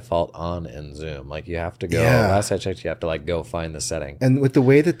like by default on in Zoom. Like you have to go, Yeah. last I checked, you have to like go find the setting. And with the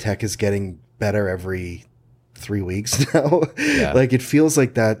way the tech is getting better every 3 weeks now, like it feels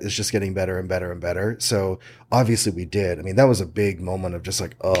like that is just getting better and better and better. So obviously we did. I mean, that was a big moment of just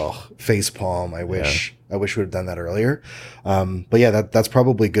like, oh, face palm. I wish we would have done that earlier. But yeah, that's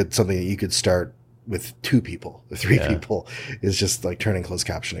probably something that you could start with 2 people, 3 people, is just like turning closed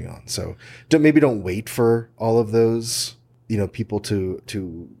captioning on. So maybe don't wait for all of those, people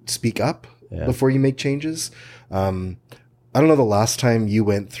to speak up before you make changes. I don't know the last time you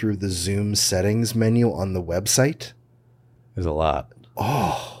went through the Zoom settings menu on the website. There's a lot.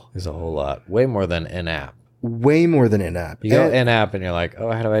 Oh, there's a whole lot. Way more than in-app. Way more than in-app. You go in-app and you're like,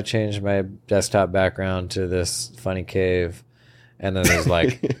 oh, how do I change my desktop background to this funny cave? And then there's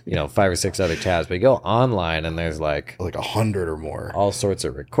like, 5 or 6 other tabs. But you go online and there's like 100 or more. All sorts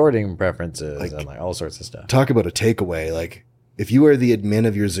of recording preferences and like all sorts of stuff. Talk about a takeaway. Like if you are the admin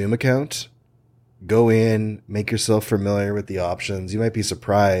of your Zoom account, go in, make yourself familiar with the options. You might be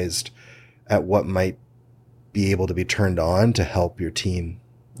surprised at what might be able to be turned on to help your team.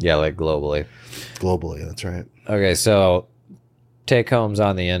 Yeah, like globally. Globally, that's right. Okay, so take homes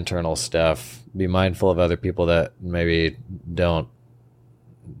on the internal stuff. Be mindful of other people that maybe don't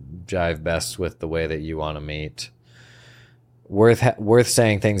jive best with the way that you want to meet. Worth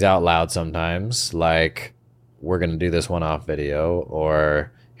saying things out loud sometimes, like we're going to do this one-off video,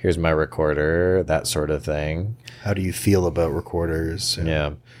 or here's my recorder, that sort of thing. How do you feel about recorders?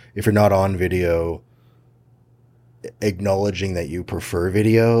 Yeah. If you're not on video, acknowledging that you prefer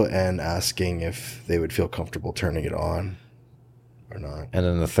video and asking if they would feel comfortable turning it on or not. And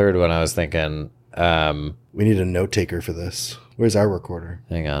then the third one, I was thinking, we need a note taker for this. Where's our recorder?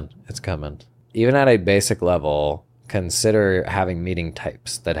 Hang on, it's coming. Even at a basic level, consider having meeting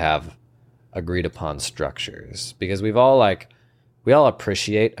types that have agreed upon structures, because we all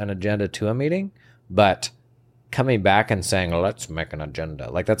appreciate an agenda to a meeting, but coming back and saying, let's make an agenda,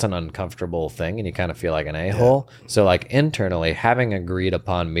 like that's an uncomfortable thing, and you kind of feel like an a-hole. So like internally, having agreed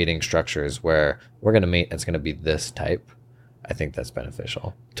upon meeting structures where we're going to meet, it's going to be this type, I think that's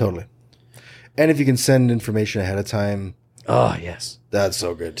beneficial. Totally. And if you can send information ahead of time. Oh, yes. That's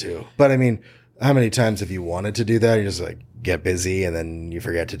so good too. But I mean, how many times have you wanted to do that? You just like get busy and then you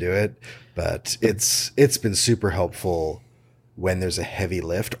forget to do it. But it's been super helpful when there's a heavy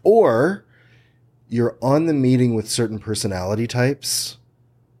lift, or you're on the meeting with certain personality types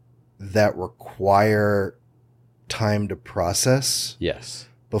that require time to process. Yes.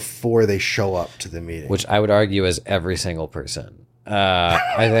 Before they show up to the meeting. Which I would argue is every single person.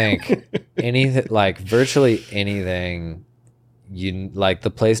 I think anything, like virtually anything,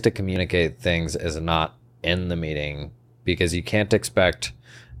 the place to communicate things is not in the meeting, because you can't expect.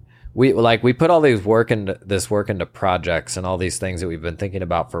 We put all this work into projects and all these things that we've been thinking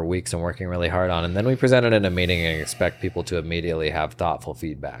about for weeks and working really hard on, and then we present it in a meeting and expect people to immediately have thoughtful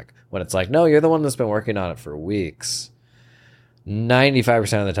feedback. When it's like, no, you're the one that's been working on it for weeks.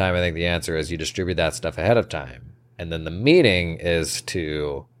 95% of the time, I think the answer is you distribute that stuff ahead of time. And then the meeting is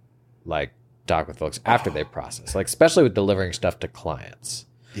to talk with folks after they process, like especially with delivering stuff to clients.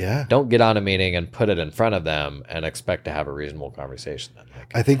 Yeah. Don't get on a meeting and put it in front of them and expect to have a reasonable conversation. Then.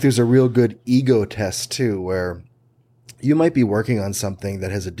 Like, I think there's a real good ego test too, where you might be working on something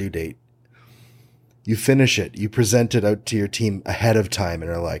that has a due date. You finish it, you present it out to your team ahead of time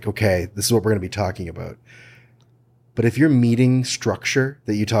and are like, okay, this is what we're going to be talking about. But if your meeting structure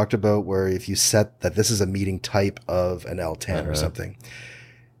that you talked about, where if you set that this is a meeting type of an L10 or something,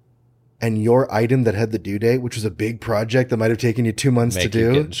 and your item that had the due date, which was a big project that might have taken you 2 months to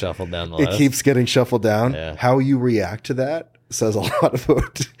do, getting shuffled down the list. It keeps getting shuffled down. Yeah. How you react to that says a lot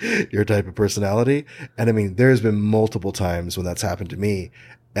about your type of personality. And I mean, there's been multiple times when that's happened to me.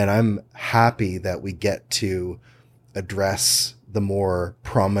 And I'm happy that we get to address the more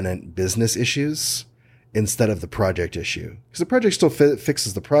prominent business issues instead of the project issue. Because the project still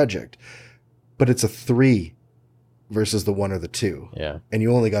fixes the project, but it's a 3 versus the 1 or the 2. Yeah. And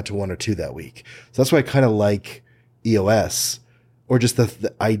you only got to 1 or 2 that week. So that's why I kind of like EOS, or just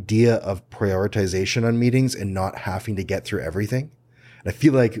the idea of prioritization on meetings and not having to get through everything. And I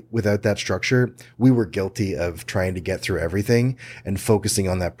feel like without that structure, we were guilty of trying to get through everything and focusing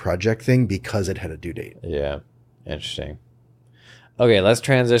on that project thing because it had a due date. Yeah. Interesting. Okay, let's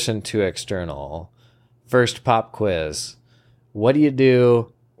transition to external. First pop quiz. What do you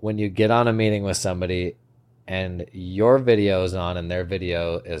do when you get on a meeting with somebody and your video is on and their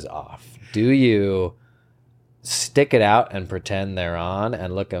video is off? Do you stick it out and pretend they're on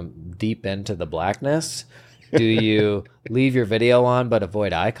and look them deep into the blackness? Do you leave your video on but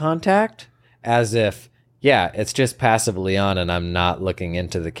avoid eye contact as if, yeah, it's just passively on and I'm not looking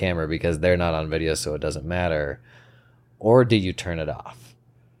into the camera because they're not on video, so it doesn't matter? Or do you turn it off?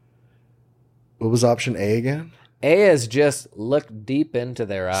 What was option A again? A is just look deep into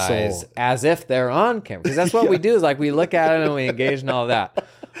their eyes as if they're on camera. Because that's what we do, is like we look at them and we engage in all that.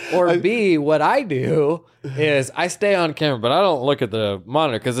 Or B, what I do is I stay on camera, but I don't look at the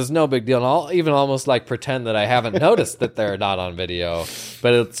monitor because it's no big deal. And I'll even almost like pretend that I haven't noticed that they're not on video,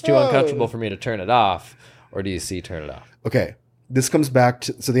 but it's too uncomfortable for me to turn it off. Or do you see turn it off? Okay. This comes back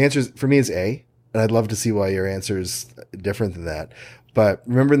to, so the answer for me is A, and I'd love to see why your answer is different than that. But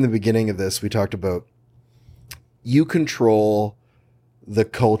remember in the beginning of this, we talked about you control the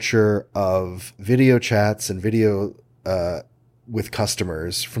culture of video chats and video with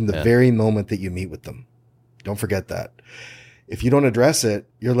customers from the very moment that you meet with them. Don't forget that. If you don't address it,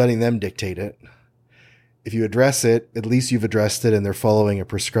 you're letting them dictate it. If you address it, at least you've addressed it and they're following a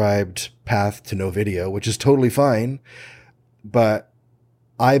prescribed path to no video, which is totally fine. But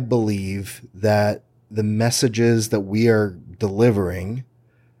I believe that the messages that we are delivering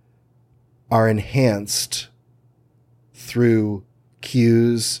are enhanced through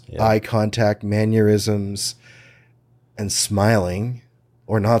cues, eye contact, mannerisms, and smiling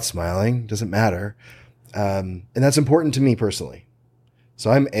or not smiling, doesn't matter. And that's important to me personally. So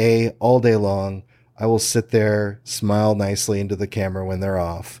I'm A all day long. I will sit there, smile nicely into the camera when they're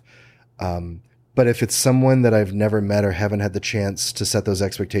off. But if it's someone that I've never met or haven't had the chance to set those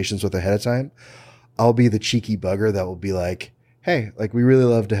expectations with ahead of time, I'll be the cheeky bugger that will be like, hey, like we really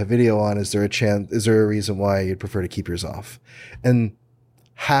love to have video on. Is there a reason why you'd prefer to keep yours off? And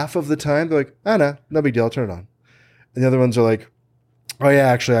half of the time they're like, oh no, no big deal, I'll turn it on. And the other ones are like, oh yeah,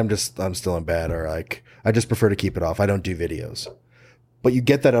 actually I'm still in bed, or like, I just prefer to keep it off. I don't do videos. But you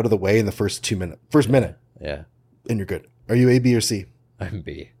get that out of the way in the first minute. Yeah. And you're good. Are you A, B, or C? I'm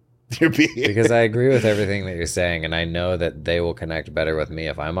B. You're B. Because I agree with everything that you're saying, and I know that they will connect better with me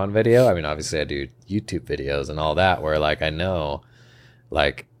if I'm on video. I mean, obviously I do YouTube videos and all that where like I know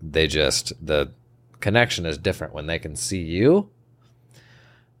like the connection is different when they can see you.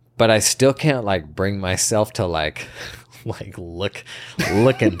 But I still can't like bring myself to like look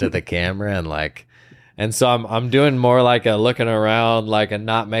into the camera and so I'm doing more like a looking around, like a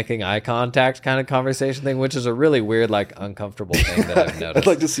not making eye contact kind of conversation thing, which is a really weird, like uncomfortable thing that I've noticed.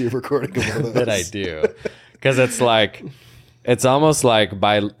 I'd like to see a recording of one of those. That I do, because it's almost like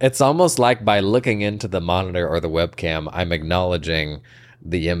by looking into the monitor or the webcam, I'm acknowledging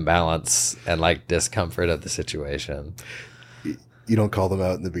the imbalance and like discomfort of the situation. You don't call them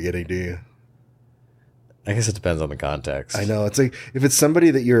out in the beginning, do you? I guess it depends on the context. I know. It's like, if it's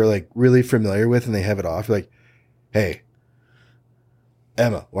somebody that you're like really familiar with and they have it off, you're like, hey,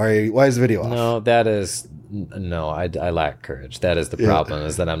 Emma, why is the video off? No, I lack courage. That is the problem,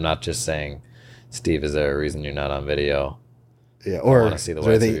 is that I'm not just saying, Steve, is there a reason you're not on video? Yeah. Or I want to see the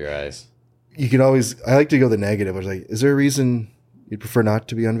whites of your eyes. You can always, I like to go the negative. I was like, is there a reason you'd prefer not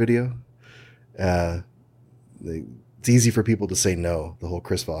to be on video? It's easy for people to say no, the whole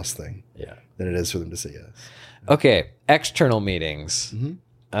Chris Voss thing. Yeah. Than it is for them to say yes. Okay. External meetings.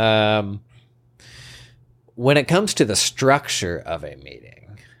 Mm-hmm. when it comes to the structure of a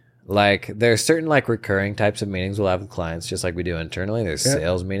meeting, like there's certain like recurring types of meetings we'll have with clients, just like we do internally. There's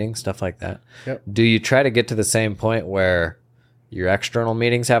sales meetings, stuff like that. Yep. Do you try to get to the same point where your external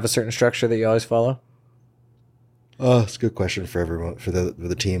meetings have a certain structure that you always follow? Oh, it's a good question for everyone, for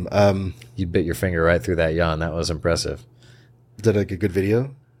the team. You bit your finger right through that yawn. That was impressive. Is that like a good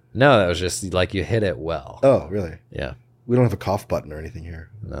video? No, that was just like you hit it well. Oh, really? Yeah. We don't have a cough button or anything here.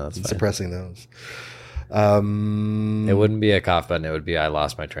 No, that's fine. Suppressing those. It wouldn't be a cough button. It would be I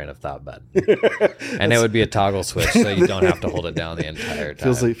lost my train of thought button. And it would be a toggle switch so you don't have to hold it down the entire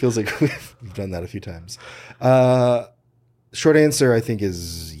time. Feels like we've done that a few times. Short answer, I think,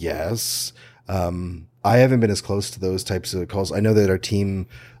 is yes. I haven't been as close to those types of calls. I know that our team,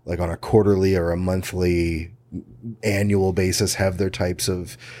 like on a quarterly or a monthly, annual basis, have their types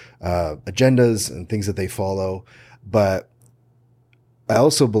of agendas and things that they follow. But I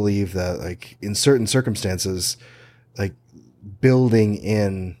also believe that, like, in certain circumstances, like building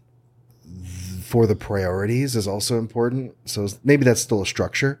in for the priorities is also important. So maybe that's still a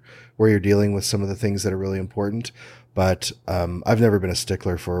structure where you're dealing with some of the things that are really important. But I've never been a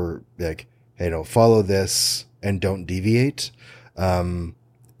stickler for like, hey, no, follow this and don't deviate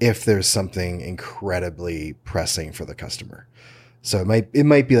if there's something incredibly pressing for the customer. So it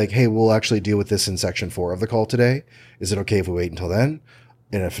might be like, hey, we'll actually deal with this in section 4 of the call today. Is it okay if we wait until then?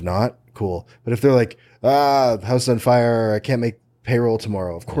 And if not, cool. But if they're like, house on fire, I can't make payroll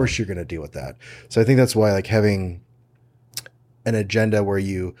tomorrow, of course you're going to deal with that. So I think that's why like having an agenda where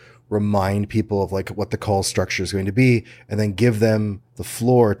you remind people of like what the call structure is going to be, and then give them the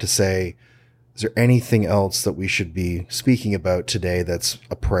floor to say, is there anything else that we should be speaking about today that's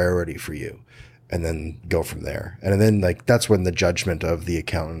a priority for you? And then go from there. And then like, that's when the judgment of the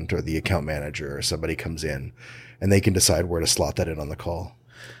accountant or the account manager or somebody comes in, and they can decide where to slot that in on the call.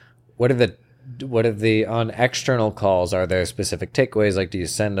 What are the on external calls, are there specific takeaways? Like, do you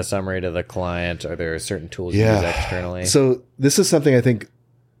send a summary to the client? Are there certain tools you use externally? So this is something I think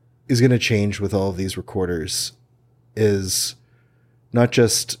is going to change with all of these recorders, is not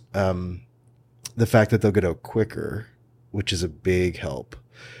just the fact that they'll get out quicker, which is a big help,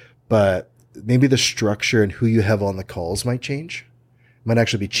 but maybe the structure and who you have on the calls might change. It might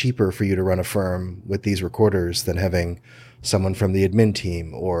actually be cheaper for you to run a firm with these recorders than having someone from the admin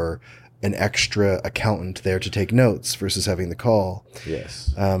team or an extra accountant there to take notes versus having the call.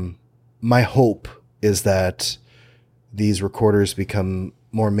 Yes. My hope is that these recorders become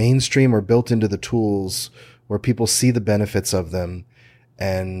more mainstream or built into the tools where people see the benefits of them,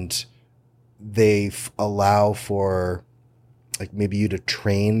 and they allow for like maybe you to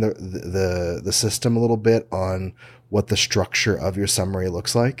train the system a little bit on what the structure of your summary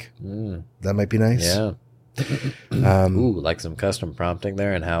looks like. That might be nice. Yeah. Ooh, like some custom prompting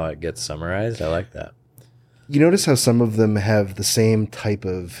there and how it gets summarized. I like that. You notice how some of them have the same type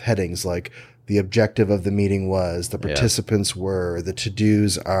of headings, like the objective of the meeting was, the participants were, the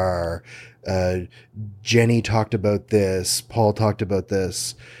to-dos are, Jenny talked about this, Paul talked about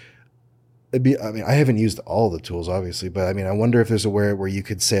this. I mean, I haven't used all the tools, obviously, but I mean, I wonder if there's a way where you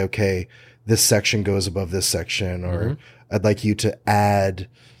could say, okay, this section goes above this section, or I'd like you to add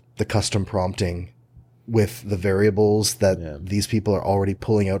the custom prompting with the variables that these people are already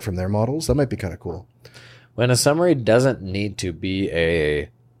pulling out from their models. That might be kind of cool. When a summary doesn't need to be a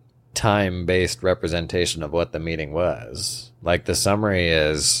time-based representation of what the meeting was, like the summary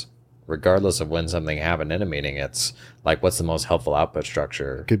is, regardless of when something happened in a meeting, it's like, what's the most helpful output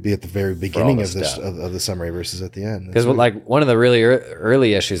structure? Could be at the very beginning of this of the summary versus at the end. Because like one of the really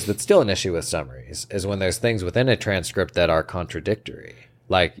early issues that's still an issue with summaries is when there's things within a transcript that are contradictory.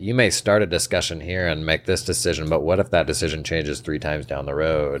 Like, you may start a discussion here and make this decision, but what if that decision changes 3 times down the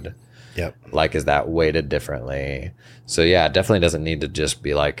road? Yep. Like, is that weighted differently? So yeah, it definitely doesn't need to just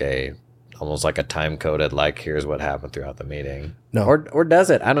be like almost like a time coded, like, here's what happened throughout the meeting. No. Or does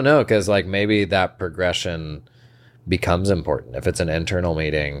it? I don't know. Cause like maybe that progression becomes important if it's an internal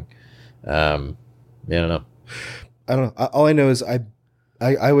meeting. I don't know. I don't know. All I know is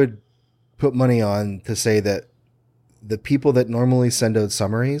I would put money on to say that the people that normally send out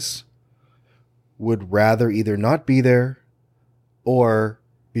summaries would rather either not be there or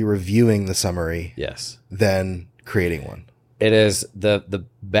be reviewing the summary than creating one. It is the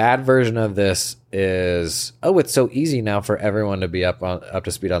bad version of this is, it's so easy now for everyone to be up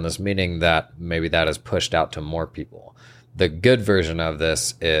to speed on this meeting that maybe that is pushed out to more people. The good version of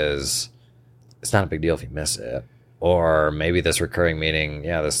this is it's not a big deal if you miss it. Or maybe this recurring meeting,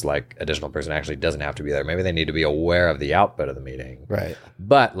 this like additional person actually doesn't have to be there. Maybe they need to be aware of the output of the meeting. Right.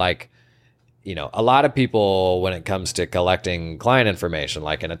 But like a lot of people, when it comes to collecting client information,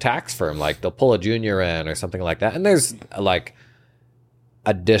 like in a tax firm, like they'll pull a junior in or something like that. And there's like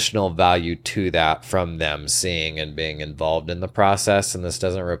additional value to that from them seeing and being involved in the process. And this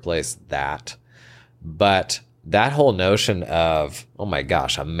doesn't replace that. But that whole notion of, oh my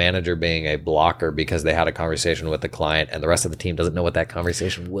gosh, a manager being a blocker because they had a conversation with the client and the rest of the team doesn't know what that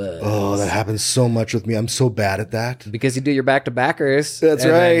conversation was. Oh, that happens so much with me. I'm so bad at that. Because you do your back-to-backers. That's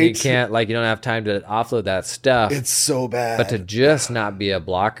and right. Then you can't, you don't have time to offload that stuff. It's so bad. But to just not be a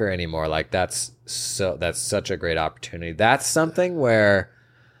blocker anymore, that's such a great opportunity. That's something where,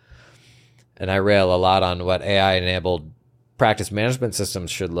 and I rail a lot on what AI-enabled practice management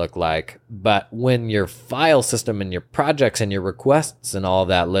systems should look like. But when your file system and your projects and your requests and all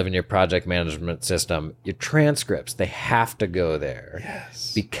that live in your project management system, your transcripts, they have to go there.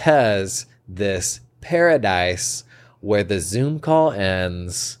 Yes. Because this paradise where the Zoom call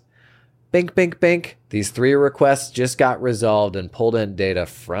ends, bink, bink, bink, these 3 requests just got resolved and pulled in data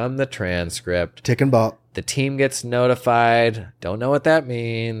from the transcript. Tick and bop. The team gets notified. Don't know what that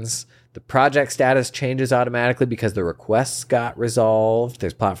means. The project status changes automatically because the requests got resolved.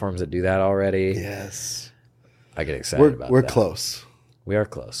 There's platforms that do that already. Yes. I get excited about that. We're close. We are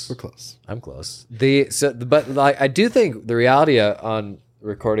close. We're close. I'm close. But I do think the reality on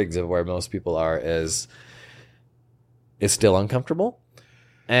recordings of where most people are is it's still uncomfortable.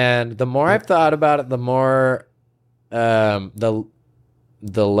 And the more I've thought about it, the more the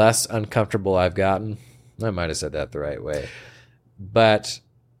less uncomfortable I've gotten. I might have said that the right way. But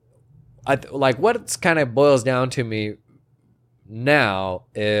what it's kind of boils down to me now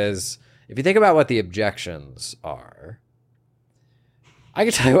is if you think about what the objections are, I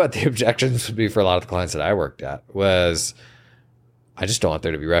can tell you what the objections would be for a lot of the clients that I worked at was, I just don't want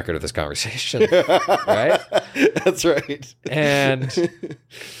there to be record of this conversation, right? That's right. And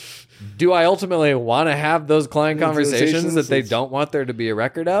do I ultimately want to have those client conversations that they don't want there to be a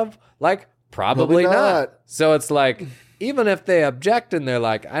record of? Probably not. So it's like, even if they object and they're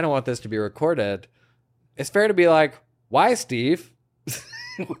like, I don't want this to be recorded, it's fair to be like, why, Steve?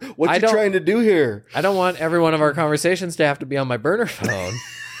 What you trying to do here? I don't want every one of our conversations to have to be on my burner phone.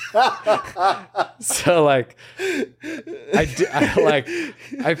 So I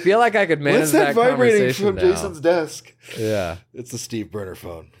feel like I could manage What's that vibrating conversation from now. Jason's desk? Yeah. It's the Steve burner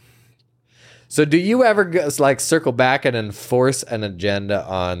phone. So do you ever circle back and enforce an agenda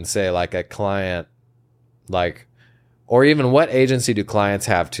on, say, a client, or even what agency do clients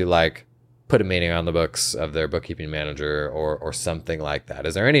have to put a meeting on the books of their bookkeeping manager or something like that?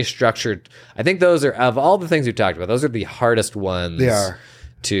 Is there any structured? I think those are, of all the things we talked about, those are the hardest ones. They are.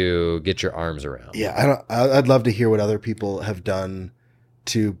 To get your arms around. Yeah, I'd love to hear what other people have done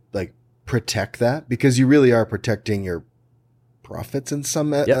to protect that, because you really are protecting your profits in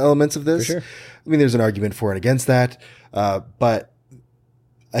some elements of this. For sure. I mean, there's an argument for and against that, but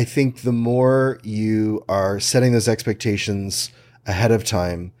I think the more you are setting those expectations ahead of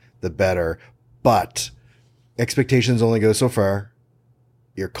time, the better. But expectations only go so far.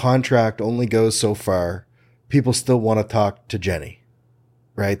 Your contract only goes so far. People still want to talk to Jenny.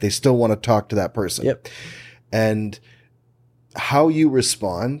 Right? They still want to talk to that person. Yep. And how you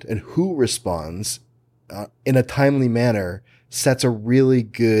respond and who responds in a timely manner sets a really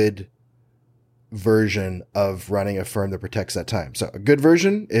good version of running a firm that protects that time. So a good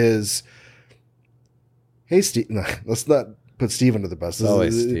version is, hey, Steve, no, let's not put Steve under the bus.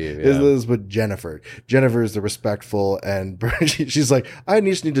 This Steve, This is with Jennifer. Jennifer is the respectful, and she's like, I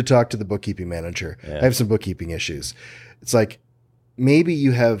just need to talk to the bookkeeping manager. Yeah. I have some bookkeeping issues. It's like, maybe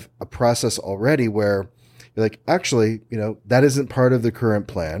you have a process already where you're like, actually, that isn't part of the current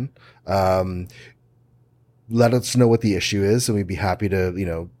plan. Let us know what the issue is, and we'd be happy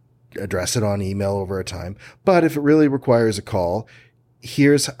to, address it on email over a time. But if it really requires a call,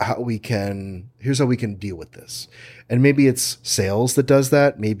 here's how we can deal with this. And maybe it's sales that does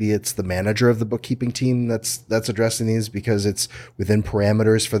that. Maybe it's the manager of the bookkeeping team that's addressing these because it's within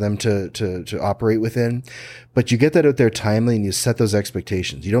parameters for them to operate within. But you get that out there timely and you set those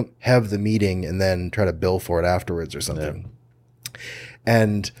expectations. You don't have the meeting and then try to bill for it afterwards or something. Yeah.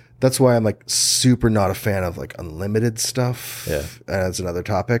 And that's why I'm super not a fan of unlimited stuff. Yeah. And that's another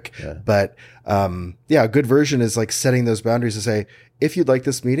topic. Yeah. But a good version is setting those boundaries to say, if you'd like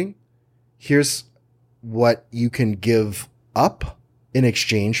this meeting, here's what you can give up in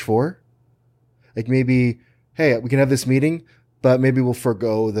exchange for. Maybe, hey, we can have this meeting, but maybe we'll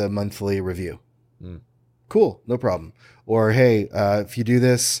forego the monthly review. Cool, no problem. Or, hey, if you do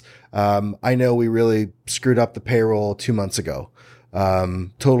this, I know we really screwed up the payroll 2 months ago.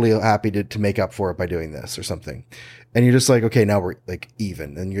 Totally happy to make up for it by doing this or something. And you're just like, okay, now we're like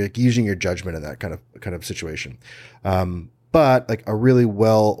even, and you're like using your judgment in that kind of situation. But like a really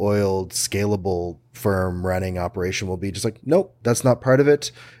well-oiled, scalable firm running operation will be just like, nope, that's not part of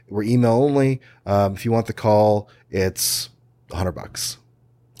it. We're email only. If you want the call, it's $100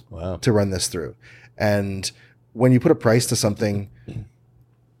 to run this through. And when you put a price to something,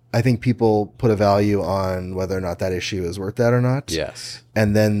 I think people put a value on whether or not that issue is worth that or not. Yes.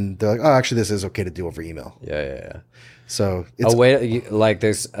 And then they're like, oh, actually, this is okay to do over email. Yeah. So it's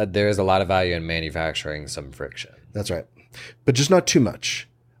there's a lot of value in manufacturing some friction. That's right. But just not too much.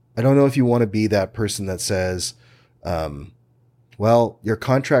 I don't know if you want to be that person that says, well, your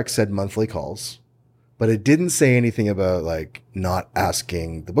contract said monthly calls, but it didn't say anything about like not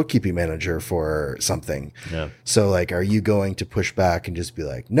asking the bookkeeping manager for something. Yeah. So like, are you going to push back and just be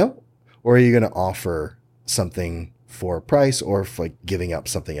like, no? Or are you going to offer something for a price or for like giving up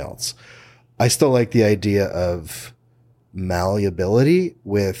something else? I still like the idea of malleability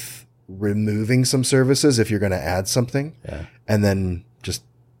with removing some services if you're going to add something, and then just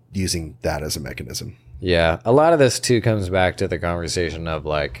using that as a mechanism. Yeah. A lot of this too comes back to the conversation of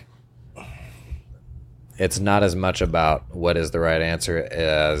like, it's not as much about what is the right answer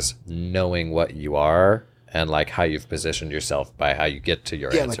as knowing what you are and like how you've positioned yourself by how you get to your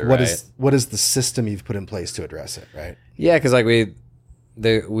answer. Like right? what is the system you've put in place to address it, right? Yeah, because like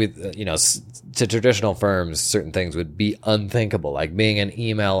to traditional firms, certain things would be unthinkable. Like being an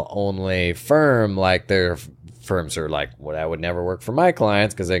email only firm, like their firms are like, well, that would never work for my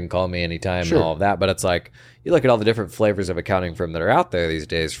clients because they can call me anytime and all of that. But it's like, you look at all the different flavors of accounting firm that are out there these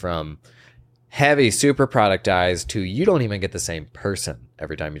days, from heavy, super productized to you don't even get the same person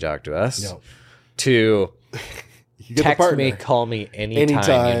every time you talk to us, to text me, call me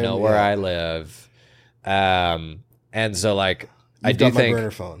anytime you know where I live. And so like, I do think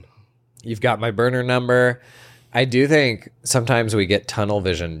burner phone. You've got my burner number. I do think sometimes we get tunnel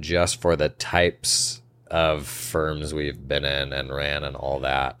vision just for the types of firms we've been in and ran and all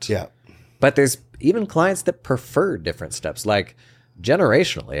that. Yeah. But there's even clients that prefer different steps. Like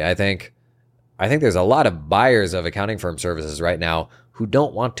generationally, I think there's a lot of buyers of accounting firm services right now who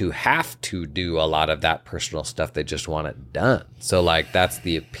don't want to have to do a lot of that personal stuff. They just want it done. So like that's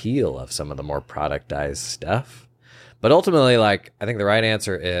the appeal of some of the more productized stuff. But ultimately, like, I think the right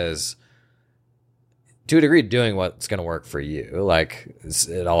answer is, to a degree, doing what's going to work for you. Like,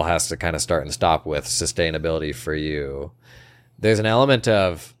 it all has to kind of start and stop with sustainability for you. There's an element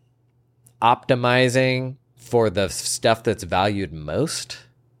of optimizing for the stuff that's valued most.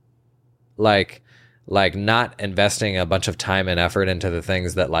 Like not investing a bunch of time and effort into the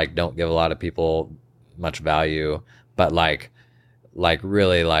things that, like, don't give a lot of people much value, but, like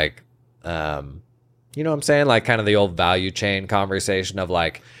really, like, you know what I'm saying? Like kind of the old value chain conversation of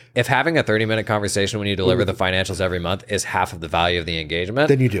like, if having a 30-minute conversation when you deliver the financials every month is half of the value of the engagement,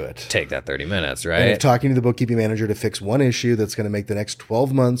 then you do it. Take that 30 minutes, right? And if talking to the bookkeeping manager to fix one issue that's going to make the next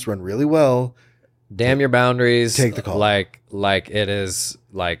 12 months run really well, damn your boundaries. Take the call. Like it is,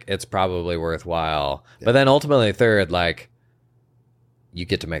 like it's probably worthwhile. Yeah. But then ultimately, third, like you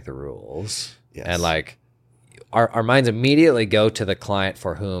get to make the rules. Yes. And like our minds immediately go to the client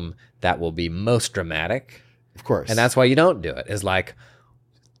for whom that will be most dramatic. Of course. And that's why you don't do it. Is like,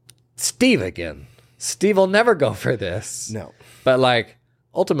 Steve again. Steve will never go for this. No. But like,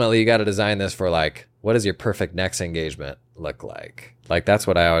 ultimately, you got to design this for like, what does your perfect next engagement look like? Like, that's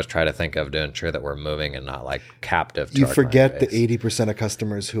what I always try to think of to ensure that we're moving and not like captive to you our forget client the base. 80% of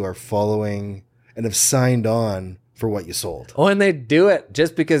customers who are following and have signed on for what you sold. Oh, and they do it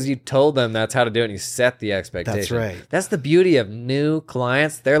just because you told them that's how to do it and you set the expectation. That's right. That's the beauty of new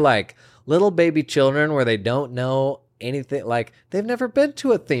clients. They're like little baby children where they don't know anything. Like, they've never been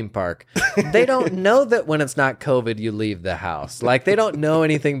to a theme park. They don't know that when it's not COVID, you leave the house. Like, they don't know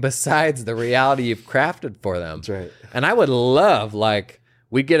anything besides the reality you've crafted for them. That's right. And I would love, like,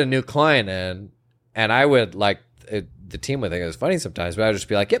 we'd get a new client in and I would, like, the team would think it was funny sometimes, but I would just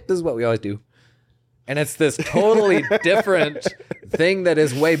be like, yep, this is what we always do. And it's this totally different thing that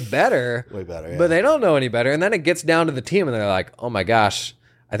is way better. Way better, yeah. But they don't know any better. And then it gets down to the team and they're like, oh my gosh,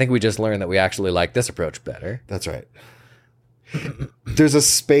 I think we just learned that we actually like this approach better. That's right. There's a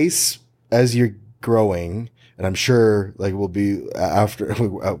space as you're growing, and I'm sure like we'll be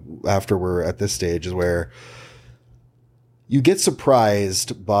after we're at this stage, is where you get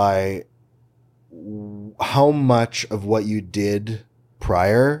surprised by how much of what you did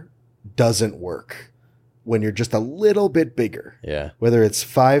prior doesn't work when you're just a little bit bigger. Yeah. Whether it's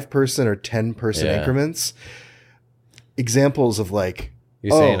 5-person or 10-person increments. Examples of like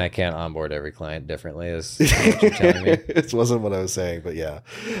You're saying I can't onboard every client differently, is what you're telling me? It wasn't what I was saying, but yeah.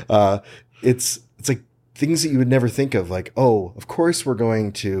 It's like things that you would never think of, like, oh, of course we're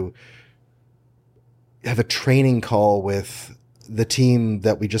going to have a training call with the team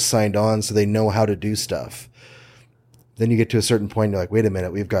that we just signed on so they know how to do stuff. Then you get to a certain point, you're like, wait a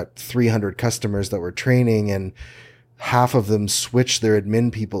minute, we've got 300 customers that we're training and half of them switch their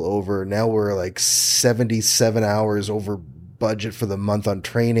admin people over. Now we're like 77 hours over budget for the month on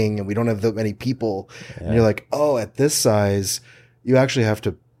training and we don't have that many people. Yeah. And you're like, oh, at this size, you actually have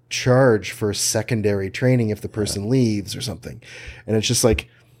to charge for secondary training if the person leaves or something. And it's just like,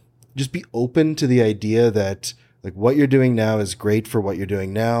 just be open to the idea that like what you're doing now is great for what you're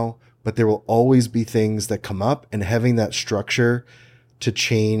doing now, but there will always be things that come up, and having that structure to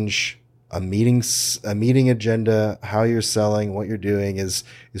change a meeting agenda, how you're selling, what you're doing is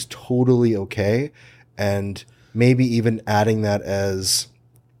totally okay. And maybe even adding that as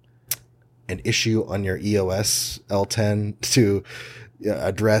an issue on your EOS L10 to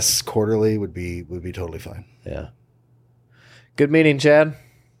address quarterly would be totally fine. Yeah. Good meeting, Chad.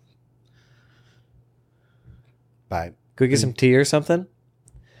 Bye. Could we get some tea or something?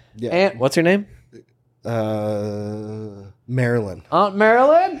 Yeah. Aunt, what's her name? Marilyn. Aunt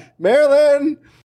Marilyn? Marilyn!